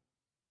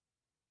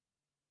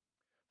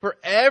 For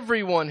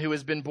everyone who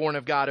has been born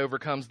of God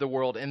overcomes the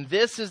world, and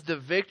this is the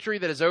victory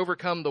that has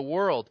overcome the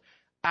world,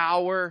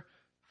 our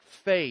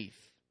faith.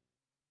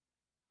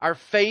 Our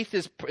faith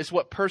is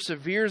what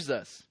perseveres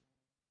us.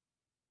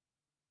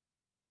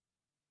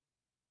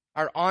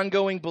 Our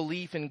ongoing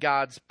belief in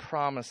God's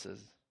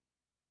promises.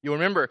 You'll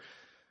remember,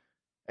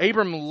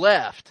 Abram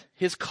left.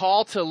 His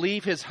call to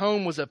leave his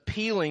home was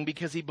appealing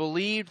because he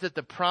believed that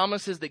the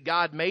promises that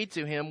God made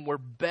to him were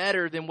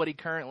better than what he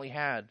currently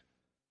had.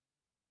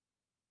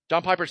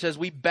 John Piper says,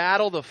 we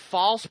battle the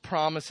false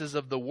promises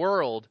of the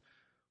world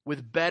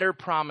with better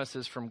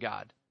promises from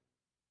God.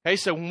 Okay,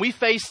 so when we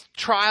face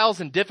trials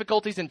and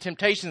difficulties and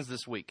temptations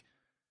this week,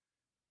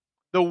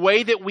 the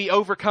way that we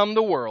overcome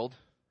the world,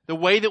 the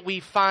way that we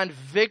find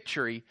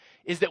victory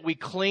is that we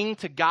cling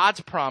to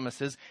God's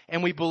promises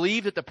and we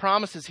believe that the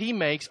promises He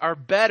makes are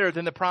better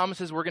than the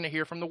promises we're going to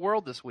hear from the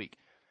world this week.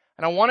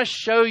 And I want to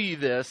show you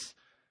this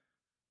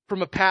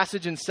from a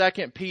passage in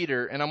 2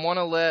 Peter, and I want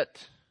to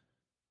let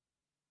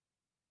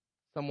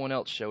someone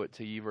else show it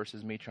to you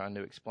versus me trying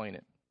to explain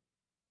it.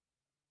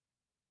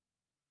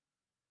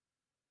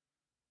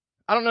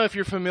 I don't know if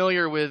you're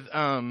familiar with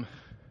John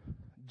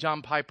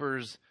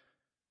Piper's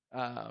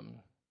not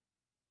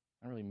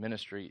really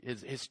ministry,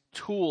 his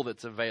tool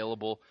that's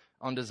available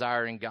on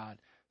Desiring God.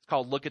 It's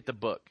called Look at the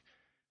Book.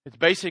 It's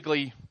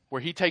basically where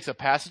he takes a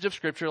passage of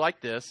Scripture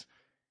like this,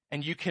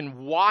 and you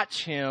can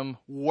watch him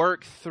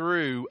work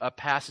through a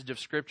passage of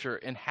Scripture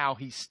and how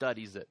he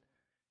studies it.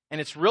 And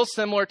it's real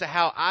similar to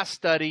how I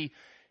study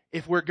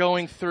if we're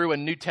going through a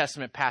New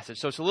Testament passage.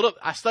 So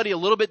I study a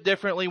little bit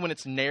differently when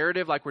it's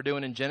narrative like we're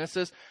doing in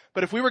Genesis.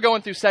 But if we were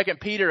going through 2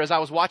 Peter, as I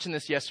was watching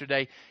this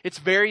yesterday, it's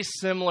very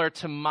similar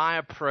to my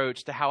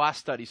approach to how I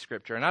study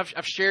Scripture. And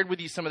I've shared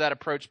with you some of that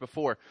approach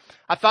before.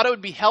 I thought it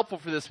would be helpful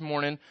for this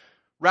morning,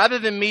 rather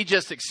than me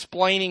just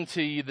explaining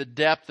to you the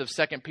depth of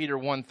 2 Peter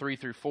 1, 3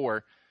 through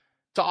 4,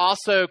 to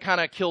also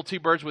kind of kill two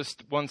birds with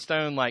one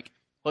stone, like,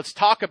 let's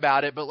talk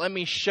about it, but let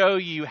me show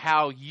you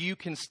how you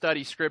can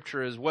study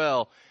Scripture as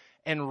well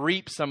and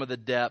reap some of the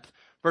depth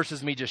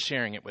versus me just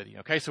sharing it with you.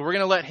 Okay, so we're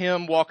going to let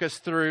him walk us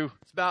through.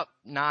 It's about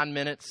 9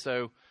 minutes,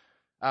 so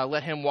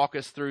let him walk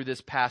us through this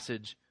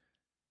passage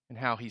and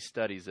how he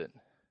studies it.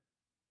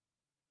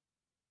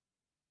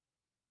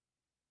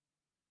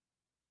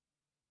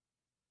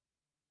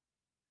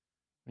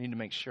 We need to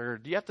make sure.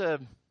 Do you have to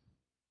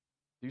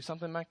do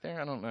something back there?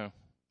 I don't know.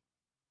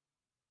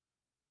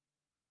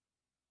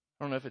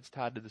 I don't know if it's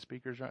tied to the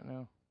speakers right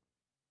now.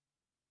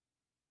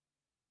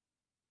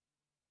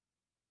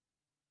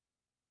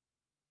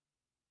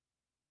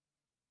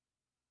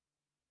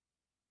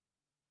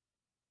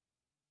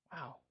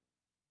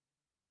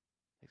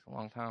 a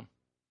long time.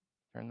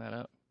 Turn that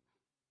up.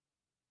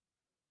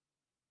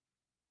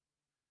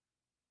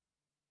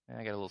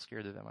 I got a little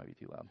scared that might be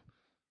too loud.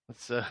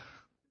 Let's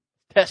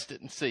test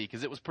it and see,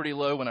 because it was pretty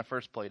low when I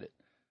first played it.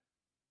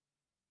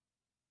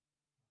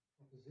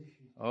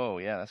 Oh,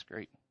 yeah, that's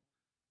great.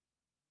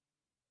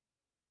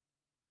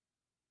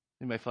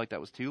 Anybody feel like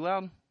that was too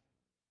loud?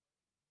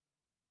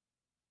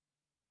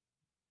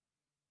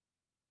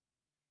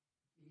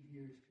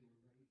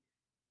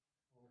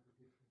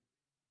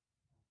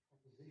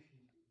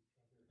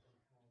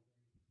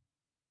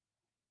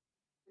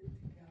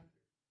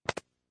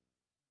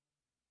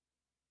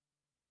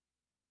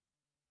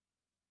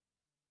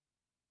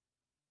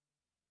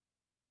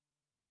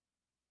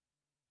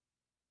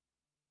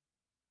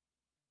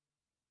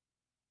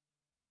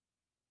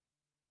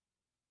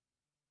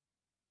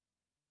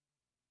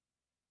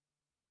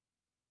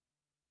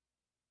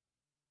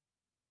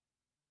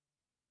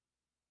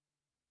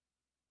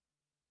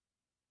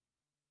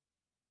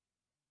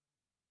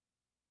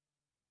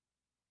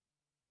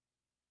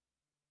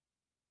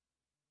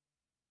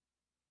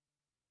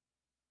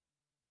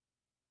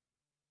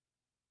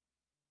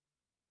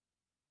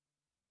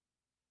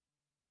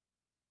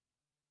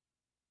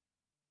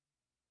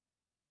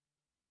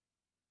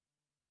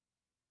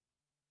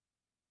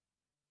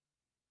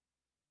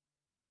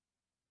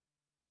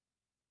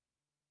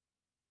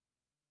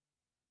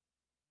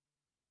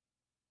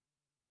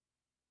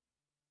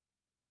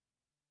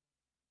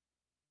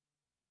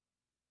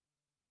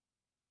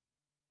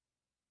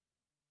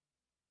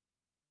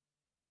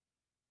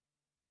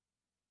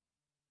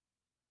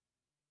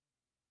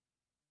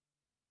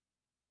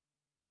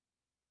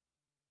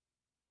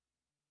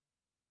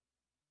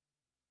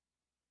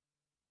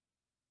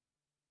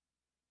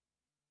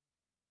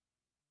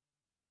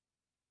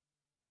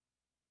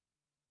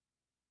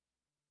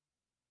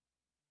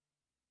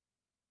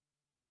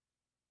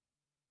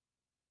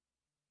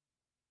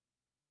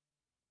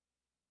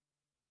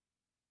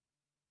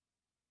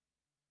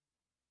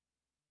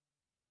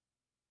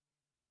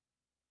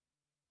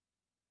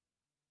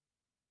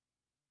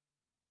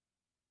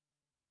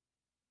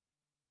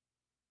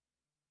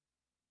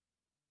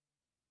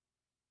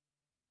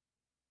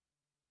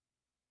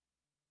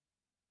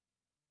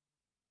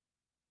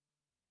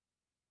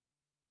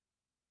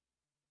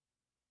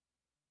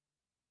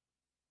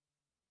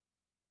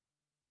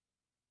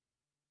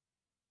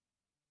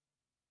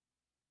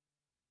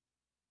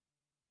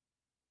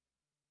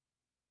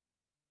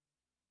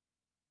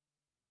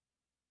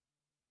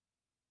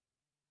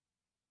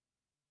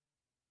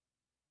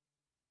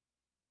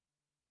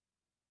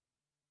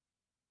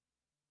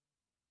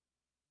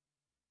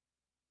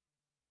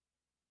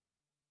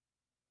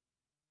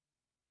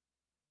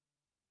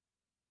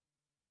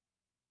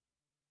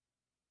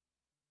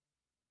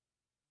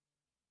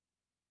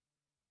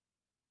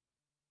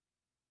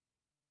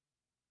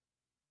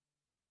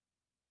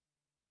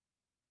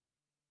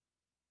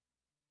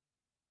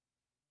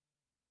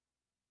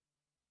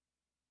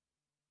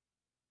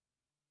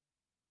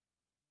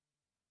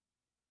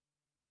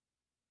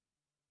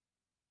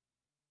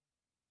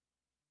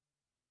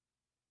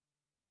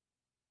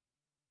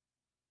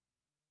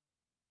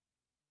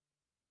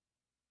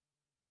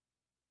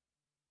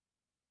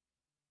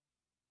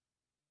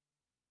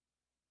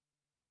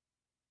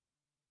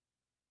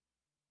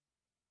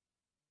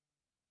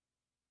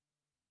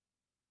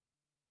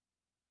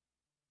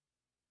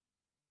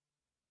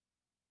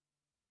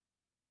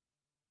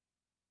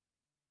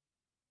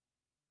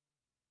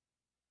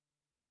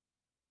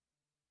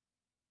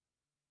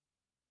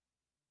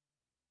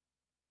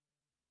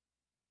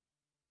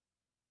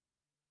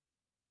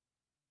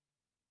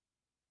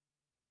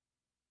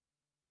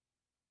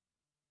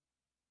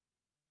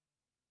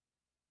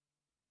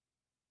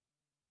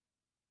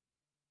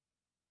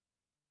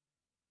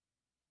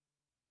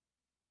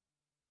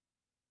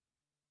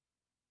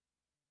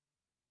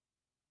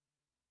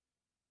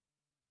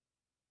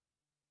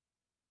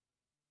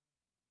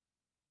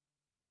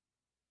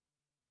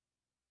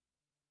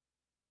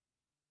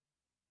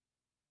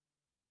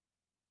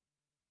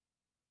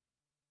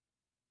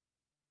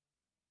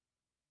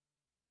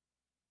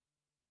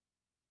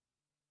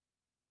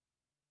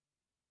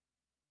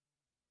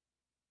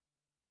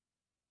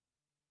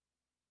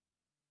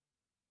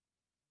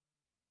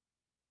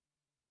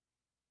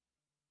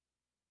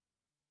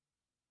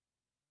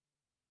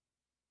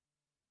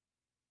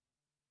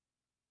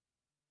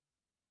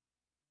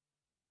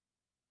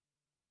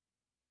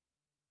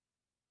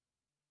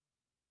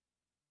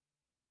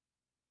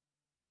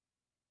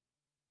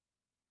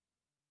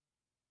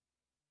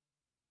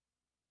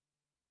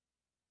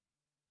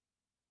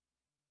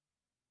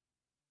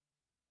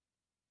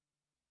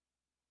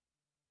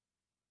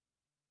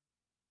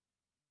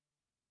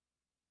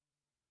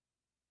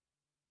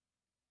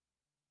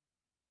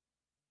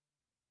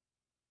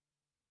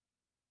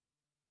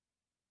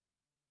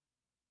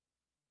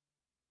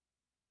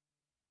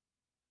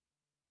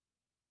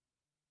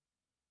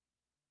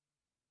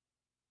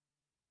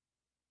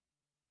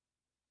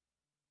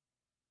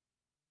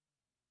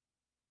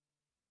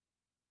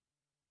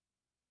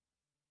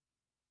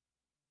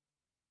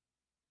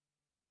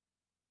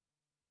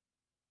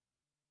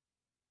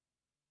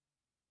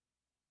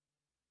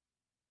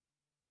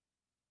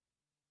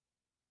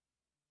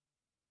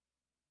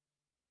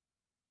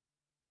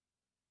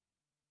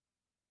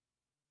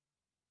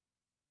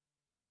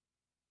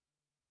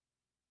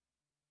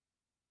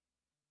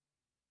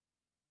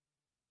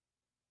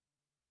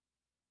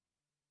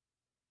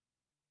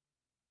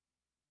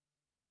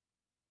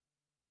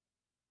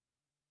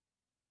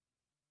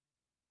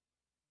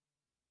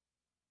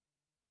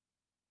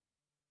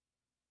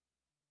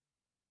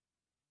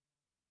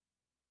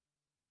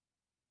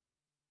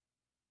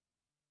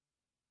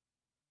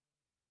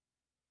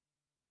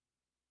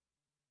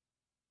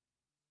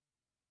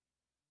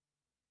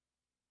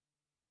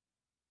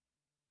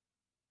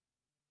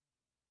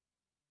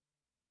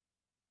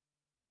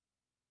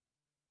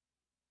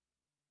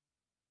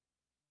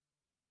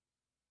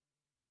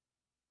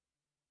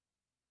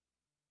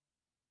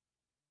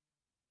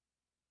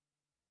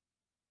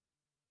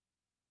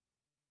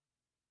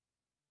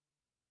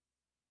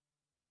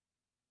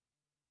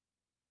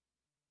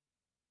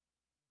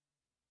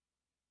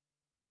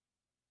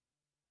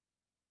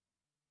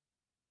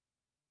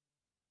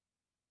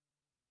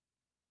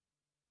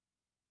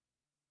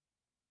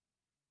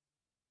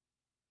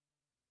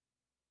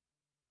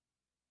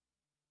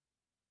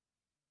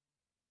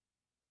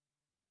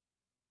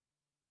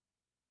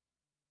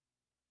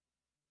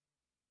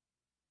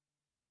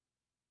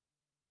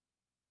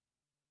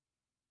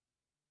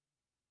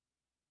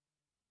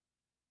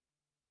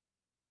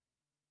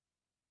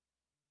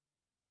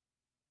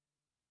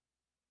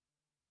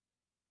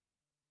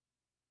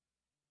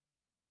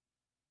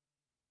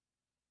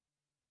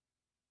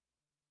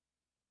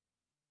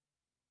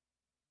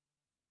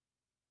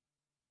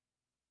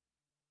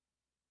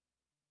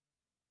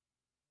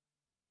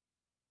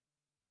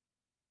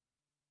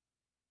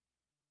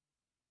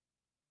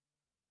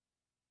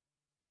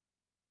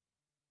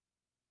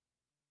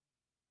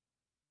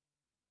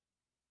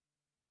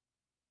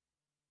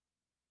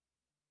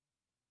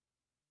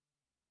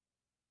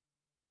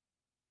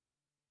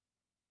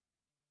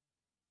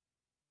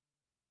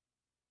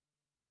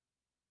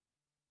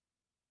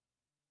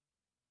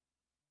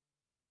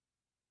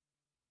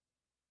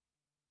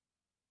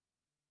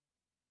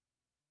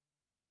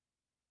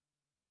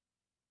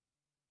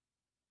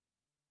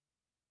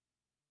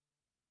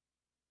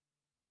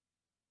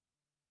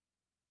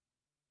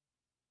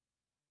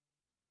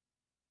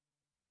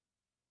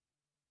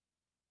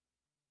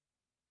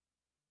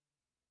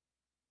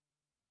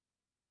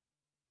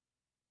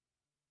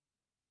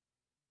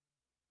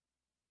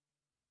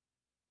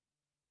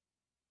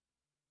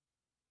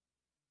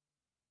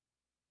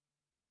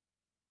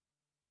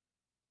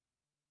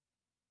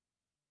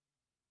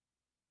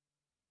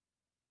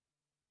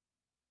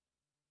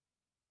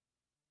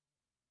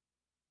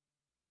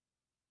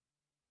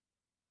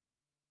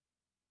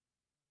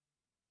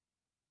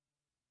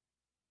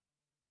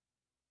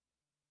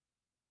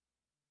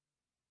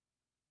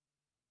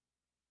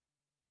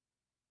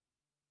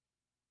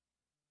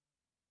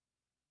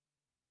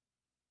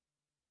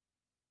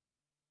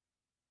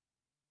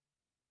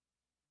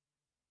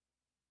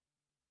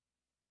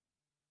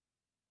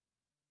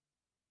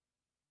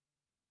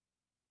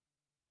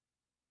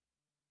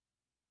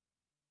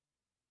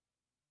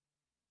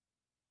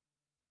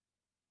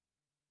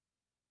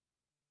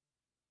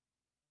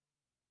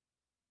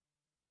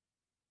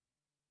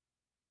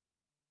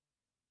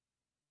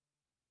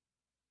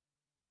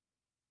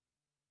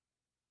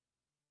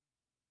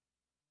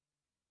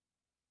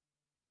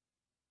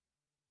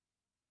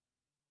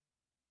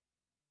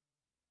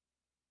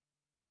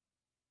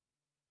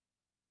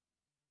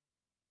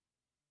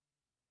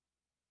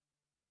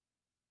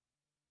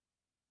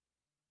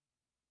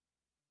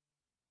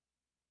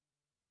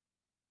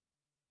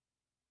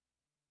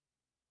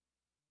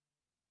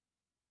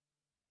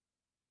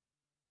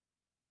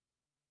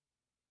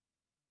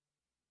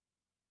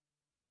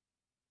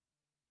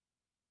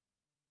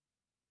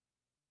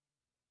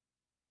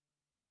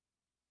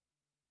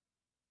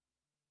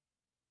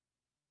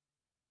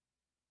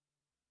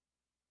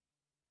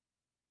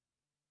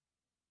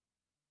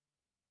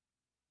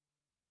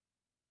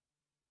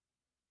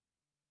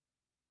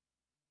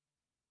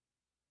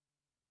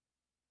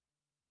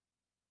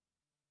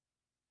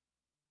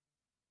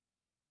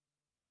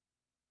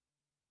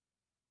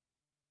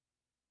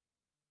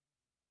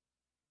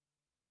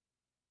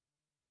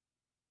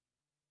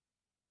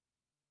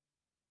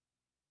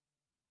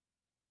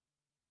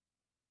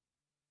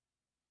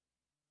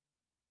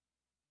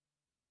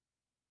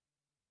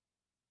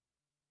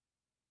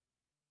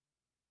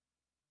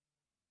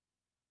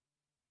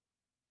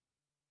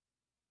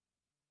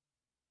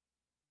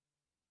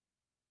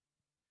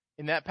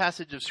 in that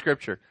passage of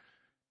Scripture,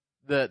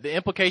 the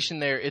implication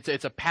there,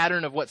 it's a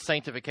pattern of what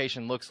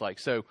sanctification looks like.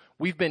 So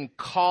we've been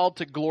called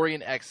to glory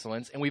and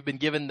excellence, and we've been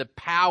given the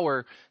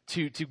power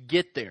to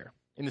get there.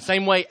 In the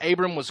same way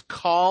Abram was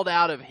called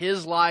out of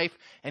his life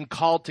and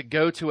called to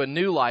go to a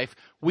new life,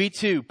 we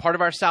too, part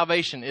of our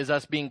salvation is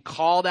us being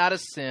called out of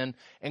sin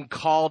and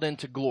called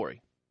into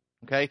glory.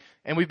 Okay?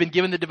 And we've been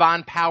given the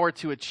divine power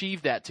to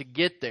achieve that, to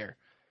get there.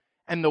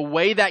 And the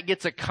way that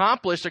gets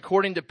accomplished,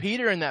 according to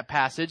Peter in that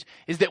passage,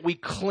 is that we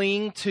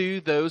cling to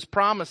those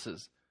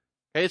promises.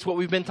 Okay? It's what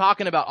we've been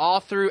talking about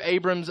all through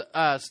Abram's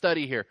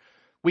study here.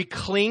 We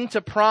cling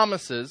to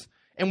promises,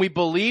 and we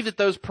believe that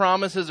those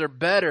promises are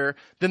better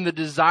than the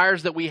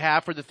desires that we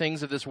have for the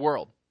things of this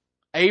world.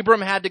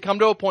 Abram had to come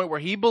to a point where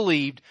he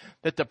believed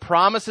that the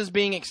promises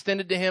being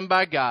extended to him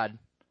by God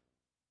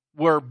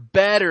were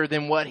better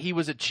than what he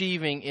was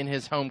achieving in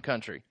his home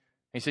country.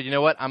 He said, you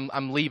know what?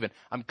 I'm leaving.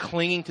 I'm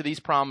clinging to these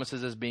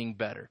promises as being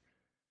better.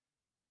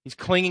 He's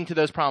clinging to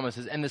those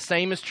promises. And the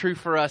same is true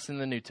for us in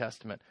the New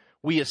Testament.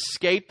 We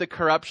escape the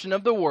corruption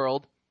of the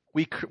world.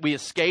 We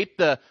escape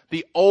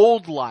the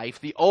old life,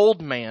 the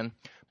old man,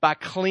 by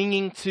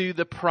clinging to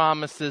the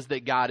promises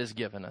that God has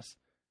given us,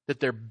 that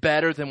they're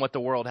better than what the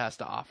world has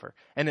to offer.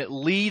 And it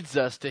leads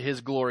us to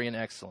His glory and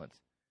excellence.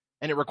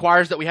 And it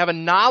requires that we have a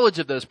knowledge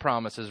of those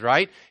promises,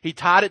 right? He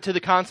tied it to the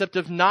concept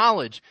of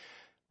knowledge,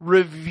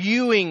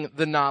 reviewing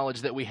the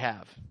knowledge that we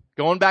have.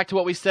 Going back to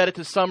what we said at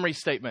the summary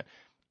statement,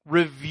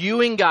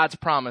 reviewing God's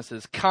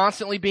promises,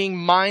 constantly being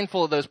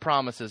mindful of those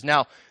promises.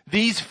 Now,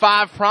 these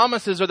 5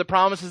 promises are the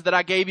promises that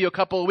I gave you a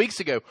couple of weeks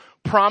ago.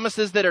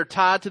 Promises that are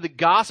tied to the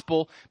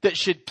gospel that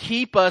should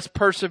keep us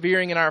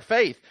persevering in our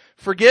faith.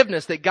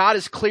 Forgiveness, that God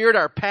has cleared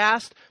our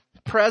past,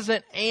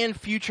 present, and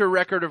future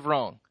record of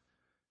wrong.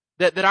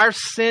 That our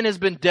sin has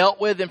been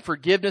dealt with and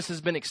forgiveness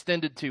has been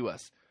extended to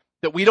us.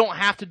 That we don't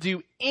have to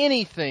do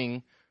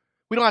anything.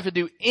 We don't have to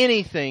do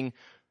anything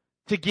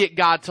to get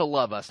God to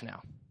love us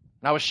now.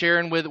 And I was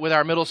sharing with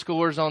our middle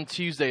schoolers on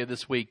Tuesday of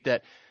this week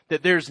that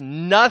there's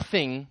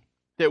nothing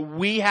that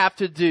we have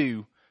to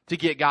do to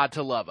get God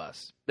to love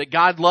us. That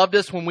God loved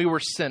us when we were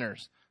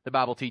sinners, the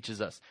Bible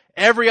teaches us.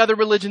 Every other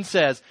religion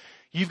says,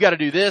 you've got to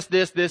do this,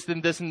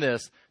 and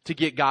this to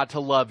get God to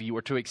love you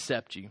or to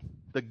accept you.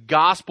 The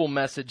gospel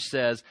message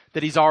says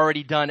that He's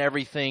already done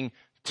everything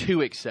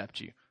to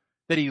accept you.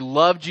 That He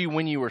loved you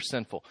when you were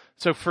sinful.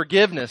 So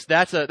forgiveness,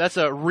 that's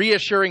a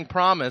reassuring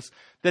promise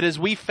that as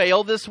we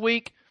fail this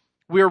week,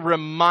 we're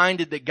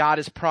reminded that God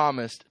has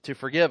promised to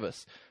forgive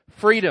us.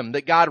 Freedom,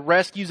 that God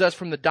rescues us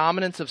from the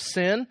dominance of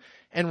sin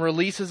and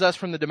releases us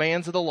from the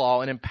demands of the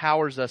law and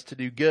empowers us to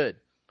do good.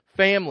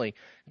 Family,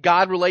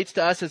 God relates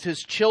to us as His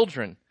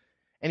children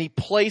and He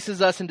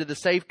places us into the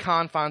safe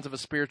confines of a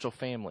spiritual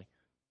family.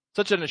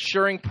 Such an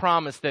assuring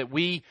promise that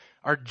we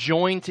are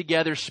joined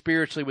together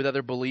spiritually with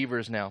other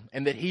believers now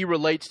and that He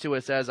relates to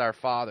us as our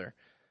Father.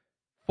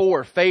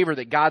 4, favor,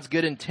 that God's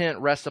good intent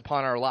rests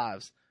upon our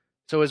lives.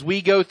 So as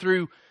we go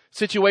through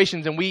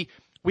situations, and we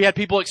had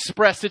people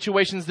express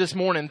situations this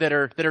morning that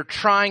are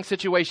trying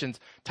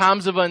situations,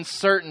 times of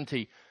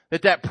uncertainty,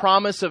 that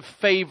promise of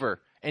favor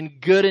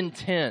and good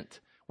intent,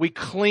 we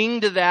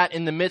cling to that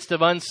in the midst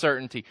of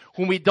uncertainty,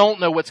 when we don't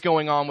know what's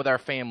going on with our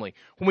family,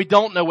 when we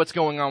don't know what's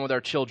going on with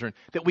our children,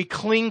 that we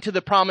cling to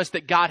the promise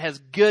that God has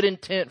good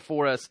intent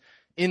for us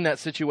in that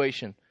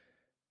situation.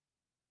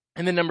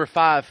 And then number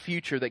 5,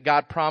 future, that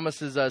God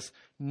promises us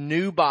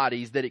new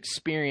bodies that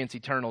experience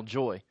eternal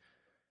joy.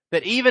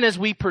 That even as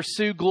we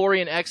pursue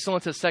glory and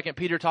excellence, as 2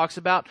 Peter talks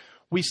about,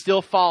 we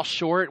still fall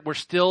short. We're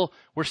still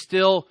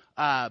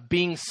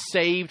being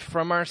saved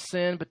from our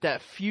sin, but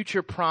that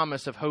future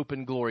promise of hope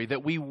and glory,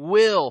 that we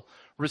will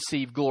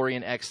receive glory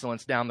and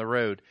excellence down the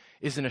road,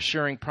 is an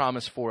assuring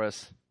promise for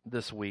us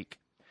this week.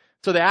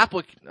 So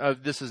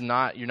this is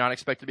not, you're not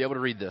expected to be able to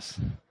read this.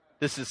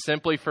 This is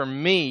simply for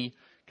me,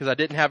 because I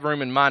didn't have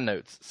room in my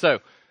notes.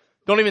 So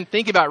don't even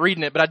think about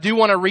reading it, but I do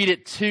want to read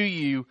it to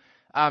you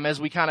as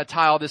we kind of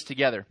tie all this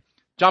together.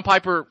 John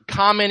Piper,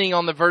 commenting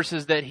on the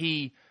verses that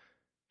he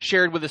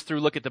shared with us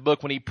through Look at the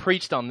Book, when he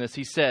preached on this,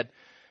 he said,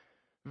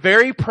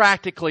 very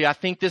practically, I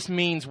think this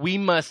means we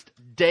must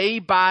day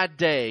by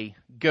day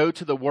go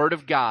to the Word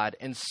of God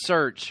and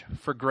search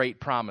for great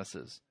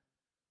promises.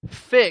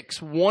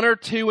 Fix 1 or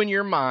 2 in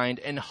your mind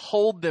and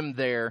hold them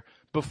there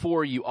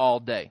before you all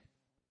day.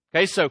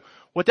 Okay, so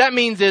what that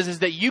means is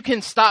that you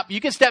can step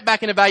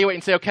back and evaluate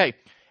and say, okay,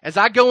 as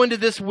I go into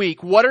this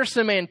week, what are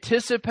some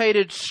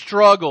anticipated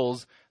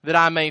struggles that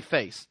I may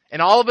face?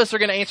 And all of us are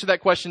going to answer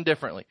that question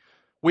differently.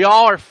 We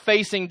all are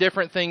facing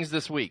different things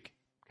this week.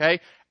 Okay?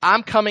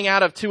 I'm coming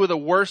out of 2 of the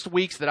worst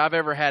weeks that I've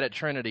ever had at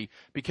Trinity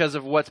because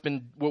of what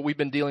we've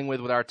been dealing with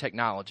our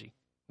technology.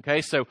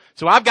 Okay? So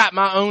I've got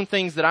my own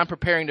things that I'm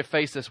preparing to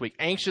face this week.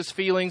 Anxious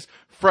feelings,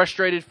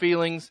 frustrated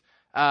feelings,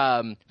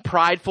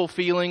 prideful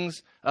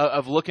feelings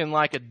of looking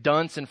like a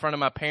dunce in front of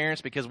my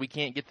parents because we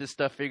can't get this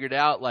stuff figured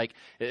out. Like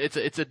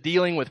it's a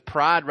dealing with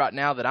pride right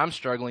now that I'm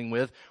struggling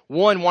with.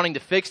 One, wanting to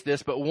fix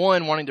this, but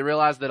one, wanting to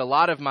realize that a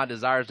lot of my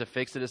desires to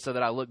fix it is so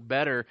that I look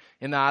better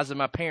in the eyes of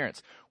my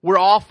parents. We're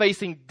all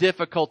facing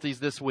difficulties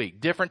this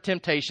week, different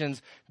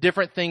temptations,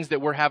 different things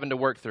that we're having to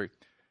work through.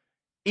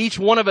 Each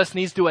one of us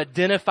needs to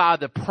identify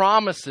the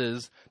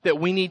promises that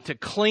we need to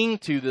cling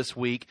to this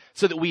week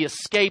so that we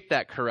escape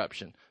that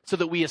corruption, so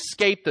that we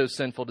escape those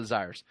sinful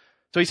desires.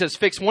 So he says,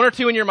 fix one or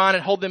two in your mind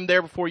and hold them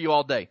there before you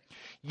all day.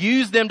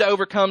 Use them to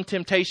overcome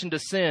temptation to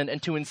sin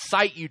and to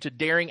incite you to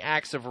daring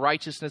acts of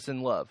righteousness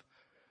and love.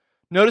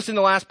 Notice in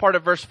the last part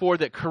of verse 4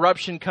 that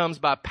corruption comes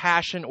by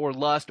passion or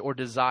lust or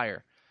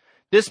desire.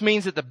 This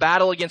means that the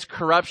battle against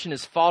corruption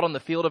is fought on the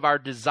field of our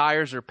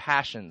desires or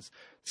passions.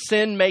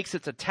 Sin makes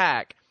its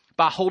attack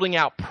by holding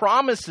out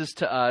promises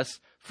to us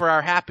for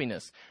our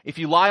happiness. If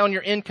you lie on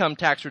your income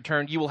tax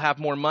return, you will have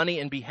more money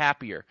and be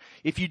happier.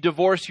 If you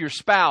divorce your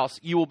spouse,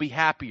 you will be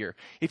happier.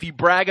 If you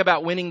brag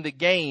about winning the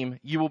game,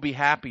 you will be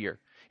happier.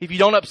 If you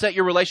don't upset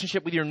your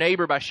relationship with your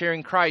neighbor by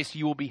sharing Christ,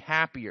 you will be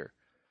happier.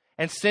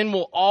 And sin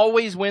will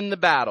always win the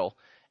battle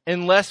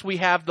unless we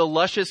have the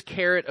luscious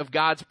carrot of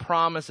God's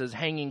promises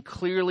hanging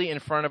clearly in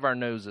front of our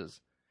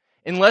noses.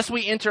 Unless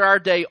we enter our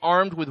day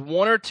armed with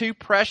one or two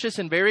precious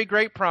and very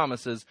great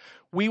promises,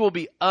 we will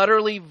be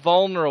utterly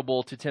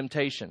vulnerable to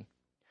temptation.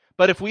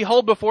 But if we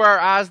hold before our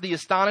eyes the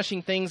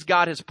astonishing things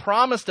God has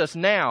promised us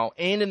now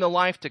and in the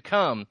life to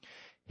come,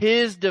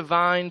 His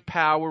divine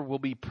power will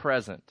be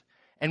present,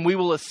 and we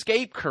will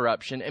escape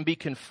corruption and be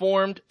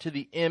conformed to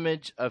the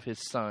image of His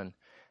Son.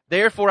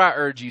 Therefore, I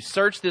urge you,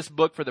 search this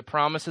book for the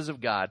promises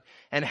of God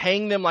and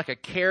hang them like a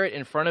carrot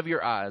in front of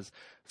your eyes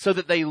so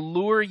that they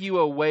lure you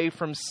away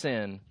from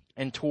sin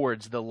and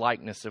towards the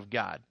likeness of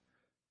God.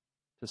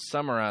 To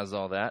summarize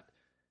all that,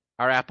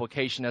 our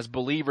application as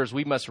believers,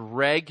 we must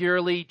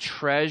regularly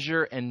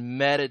treasure and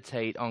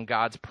meditate on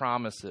God's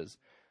promises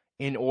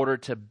in order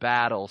to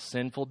battle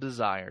sinful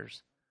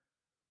desires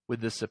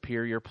with the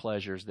superior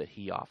pleasures that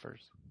He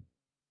offers.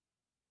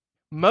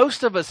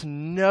 Most of us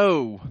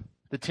know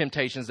the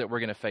temptations that we're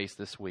going to face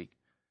this week.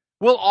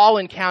 We'll all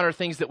encounter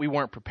things that we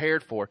weren't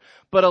prepared for.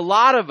 But a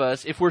lot of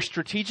us, if we're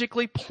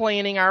strategically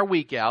planning our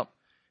week out,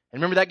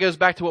 and remember that goes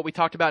back to what we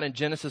talked about in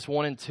Genesis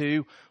 1 and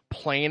 2,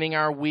 planning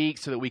our week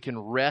so that we can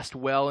rest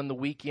well in the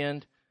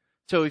weekend.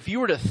 So if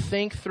you were to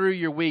think through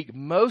your week,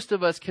 most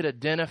of us could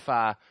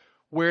identify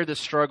where the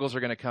struggles are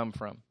going to come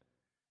from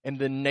and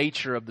the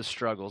nature of the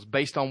struggles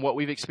based on what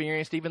we've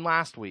experienced even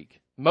last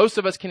week. Most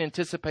of us can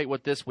anticipate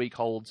what this week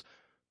holds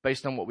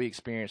based on what we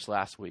experienced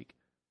last week.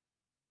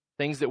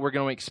 Things that we're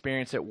going to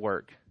experience at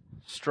work,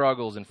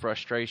 struggles and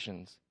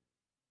frustrations.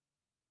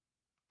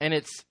 And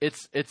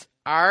it's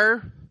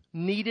our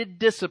needed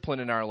discipline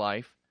in our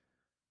life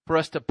for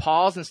us to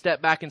pause and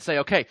step back and say,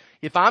 okay,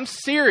 if I'm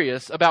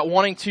serious about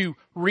wanting to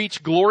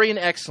reach glory and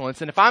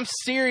excellence, and if I'm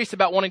serious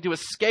about wanting to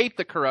escape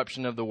the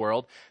corruption of the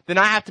world, then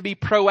I have to be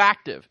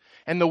proactive.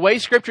 And the way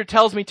Scripture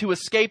tells me to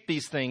escape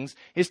these things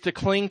is to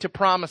cling to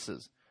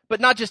promises. But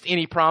not just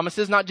any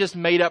promises, not just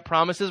made-up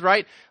promises,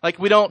 right? Like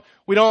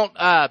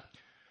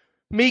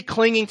me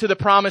clinging to the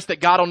promise that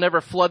God will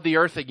never flood the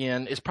earth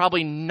again is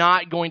probably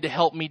not going to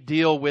help me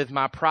deal with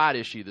my pride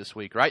issue this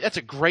week, right? That's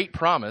a great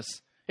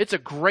promise. It's a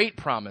great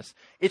promise.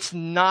 It's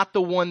not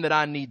the one that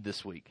I need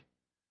this week.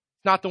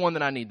 It's not the one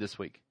that I need this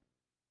week.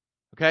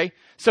 Okay?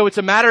 So it's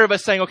a matter of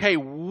us saying, okay,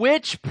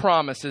 which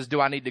promises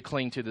do I need to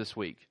cling to this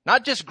week?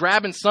 Not just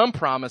grabbing some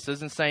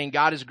promises and saying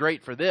God is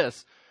great for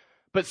this,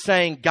 but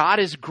saying God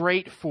is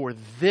great for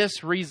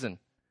this reason.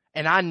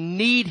 And I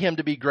need Him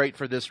to be great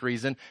for this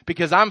reason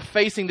because I'm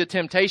facing the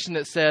temptation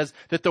that says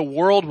that the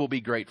world will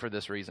be great for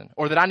this reason,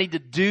 or that I need to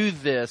do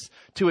this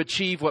to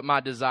achieve what my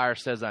desire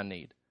says I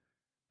need.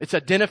 It's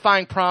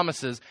identifying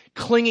promises,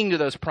 clinging to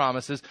those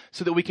promises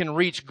so that we can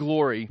reach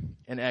glory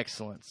and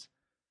excellence.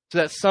 So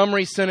that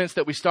summary sentence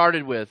that we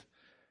started with,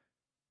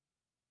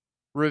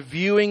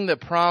 reviewing the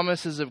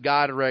promises of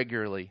God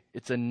regularly,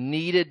 it's a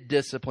needed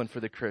discipline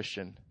for the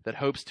Christian that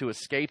hopes to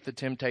escape the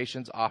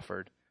temptations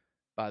offered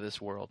by this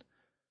world.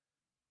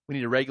 We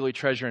need to regularly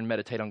treasure and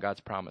meditate on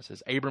God's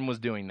promises. Abram was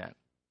doing that.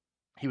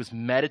 He was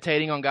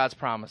meditating on God's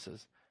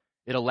promises.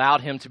 It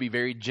allowed him to be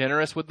very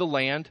generous with the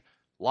land.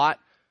 Lot,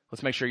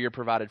 let's make sure you're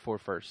provided for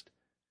first.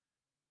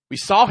 We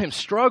saw him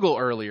struggle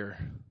earlier.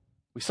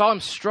 We saw him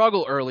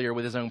struggle earlier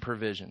with his own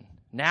provision.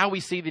 Now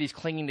we see that he's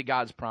clinging to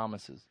God's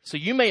promises. So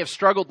you may have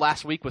struggled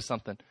last week with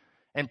something.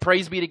 And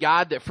praise be to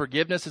God that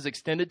forgiveness is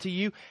extended to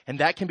you, and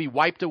that can be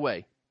wiped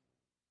away.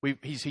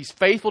 He's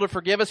faithful to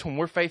forgive us when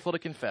we're faithful to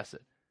confess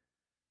it.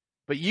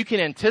 But you can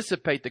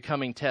anticipate the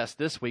coming test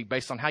this week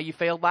based on how you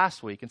failed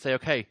last week and say,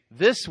 okay,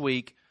 this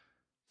week,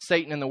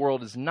 Satan and the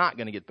world is not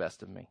going to get the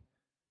best of me.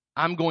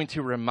 I'm going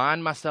to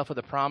remind myself of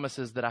the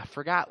promises that I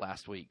forgot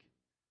last week.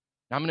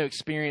 I'm going to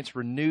experience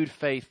renewed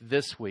faith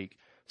this week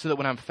so that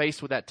when I'm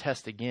faced with that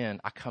test again,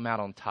 I come out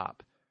on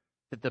top.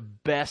 That the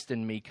best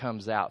in me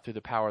comes out through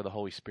the power of the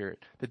Holy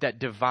Spirit. That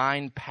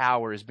divine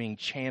power is being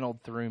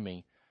channeled through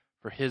me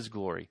for His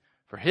glory,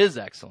 for His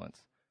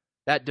excellence.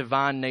 That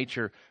divine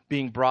nature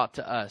being brought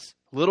to us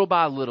little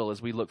by little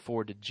as we look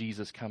forward to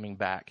Jesus coming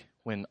back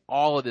when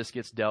all of this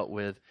gets dealt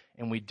with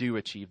and we do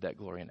achieve that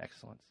glory and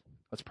excellence.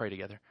 Let's pray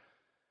together.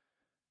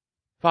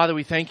 Father,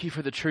 we thank you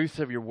for the truth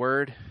of your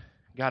word.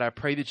 God, I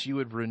pray that you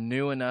would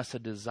renew in us a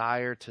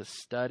desire to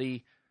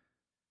study,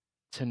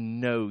 to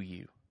know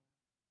you.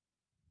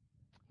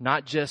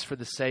 Not just for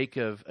the sake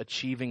of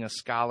achieving a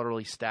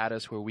scholarly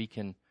status where we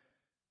can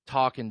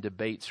talk and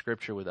debate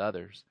Scripture with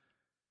others.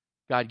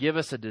 God, give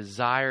us a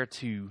desire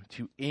to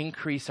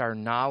increase our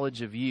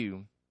knowledge of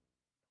you,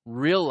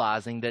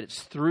 realizing that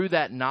it's through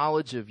that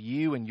knowledge of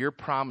you and your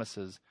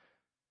promises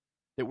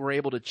that we're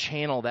able to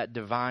channel that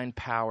divine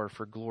power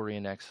for glory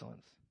and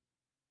excellence.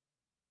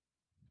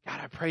 God,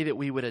 I pray that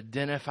we would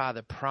identify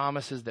the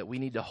promises that we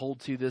need to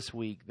hold to this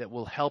week that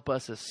will help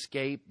us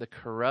escape the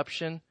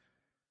corruption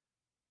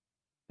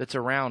that's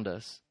around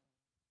us,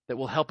 that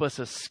will help us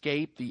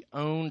escape the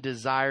own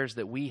desires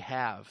that we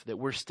have, that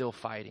we're still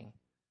fighting.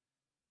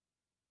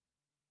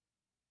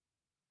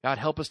 God,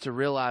 help us to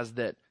realize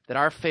that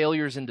our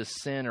failures into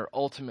sin are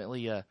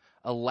ultimately a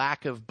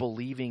lack of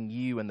believing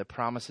you and the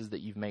promises that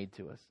you've made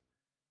to us.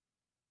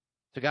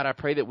 So God, I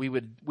pray that we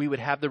would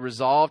have the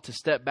resolve to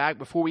step back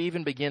before we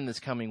even begin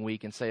this coming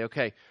week and say,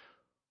 okay,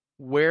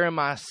 where am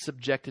I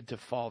subjected to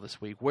fall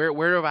this week? Where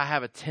do I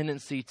have a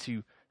tendency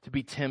to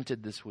be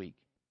tempted this week?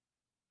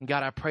 And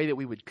God, I pray that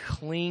we would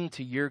cling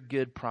to your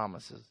good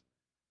promises.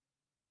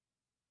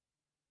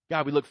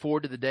 God, we look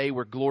forward to the day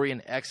where glory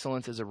and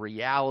excellence is a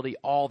reality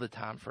all the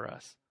time for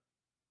us.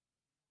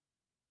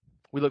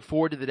 We look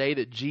forward to the day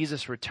that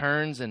Jesus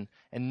returns and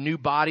new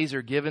bodies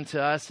are given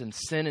to us and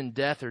sin and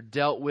death are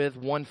dealt with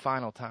one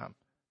final time.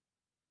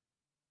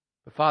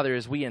 But Father,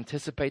 as we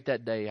anticipate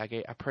that day,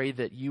 I pray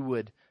that you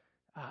would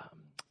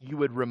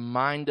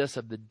remind us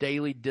of the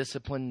daily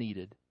discipline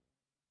needed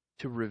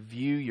to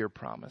review your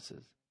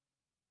promises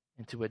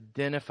and to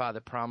identify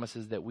the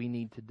promises that we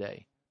need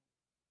today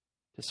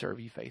to serve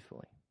you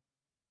faithfully.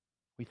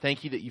 We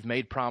thank you that you've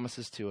made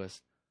promises to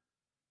us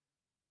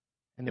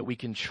and that we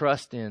can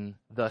trust in,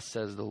 thus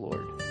says the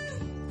Lord.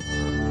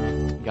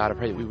 God, I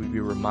pray that we would be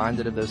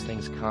reminded of those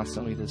things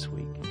constantly this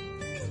week.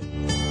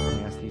 We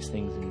ask these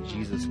things in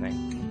Jesus'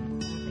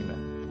 name.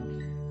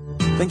 Amen.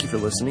 Thank you for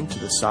listening to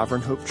the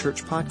Sovereign Hope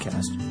Church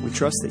podcast. We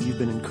trust that you've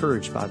been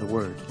encouraged by the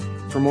word.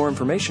 For more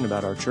information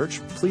about our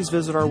church, please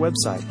visit our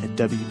website at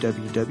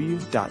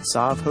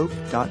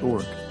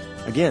www.sovhope.org.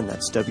 Again,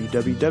 that's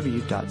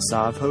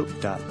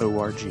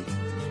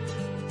www.sovhope.org.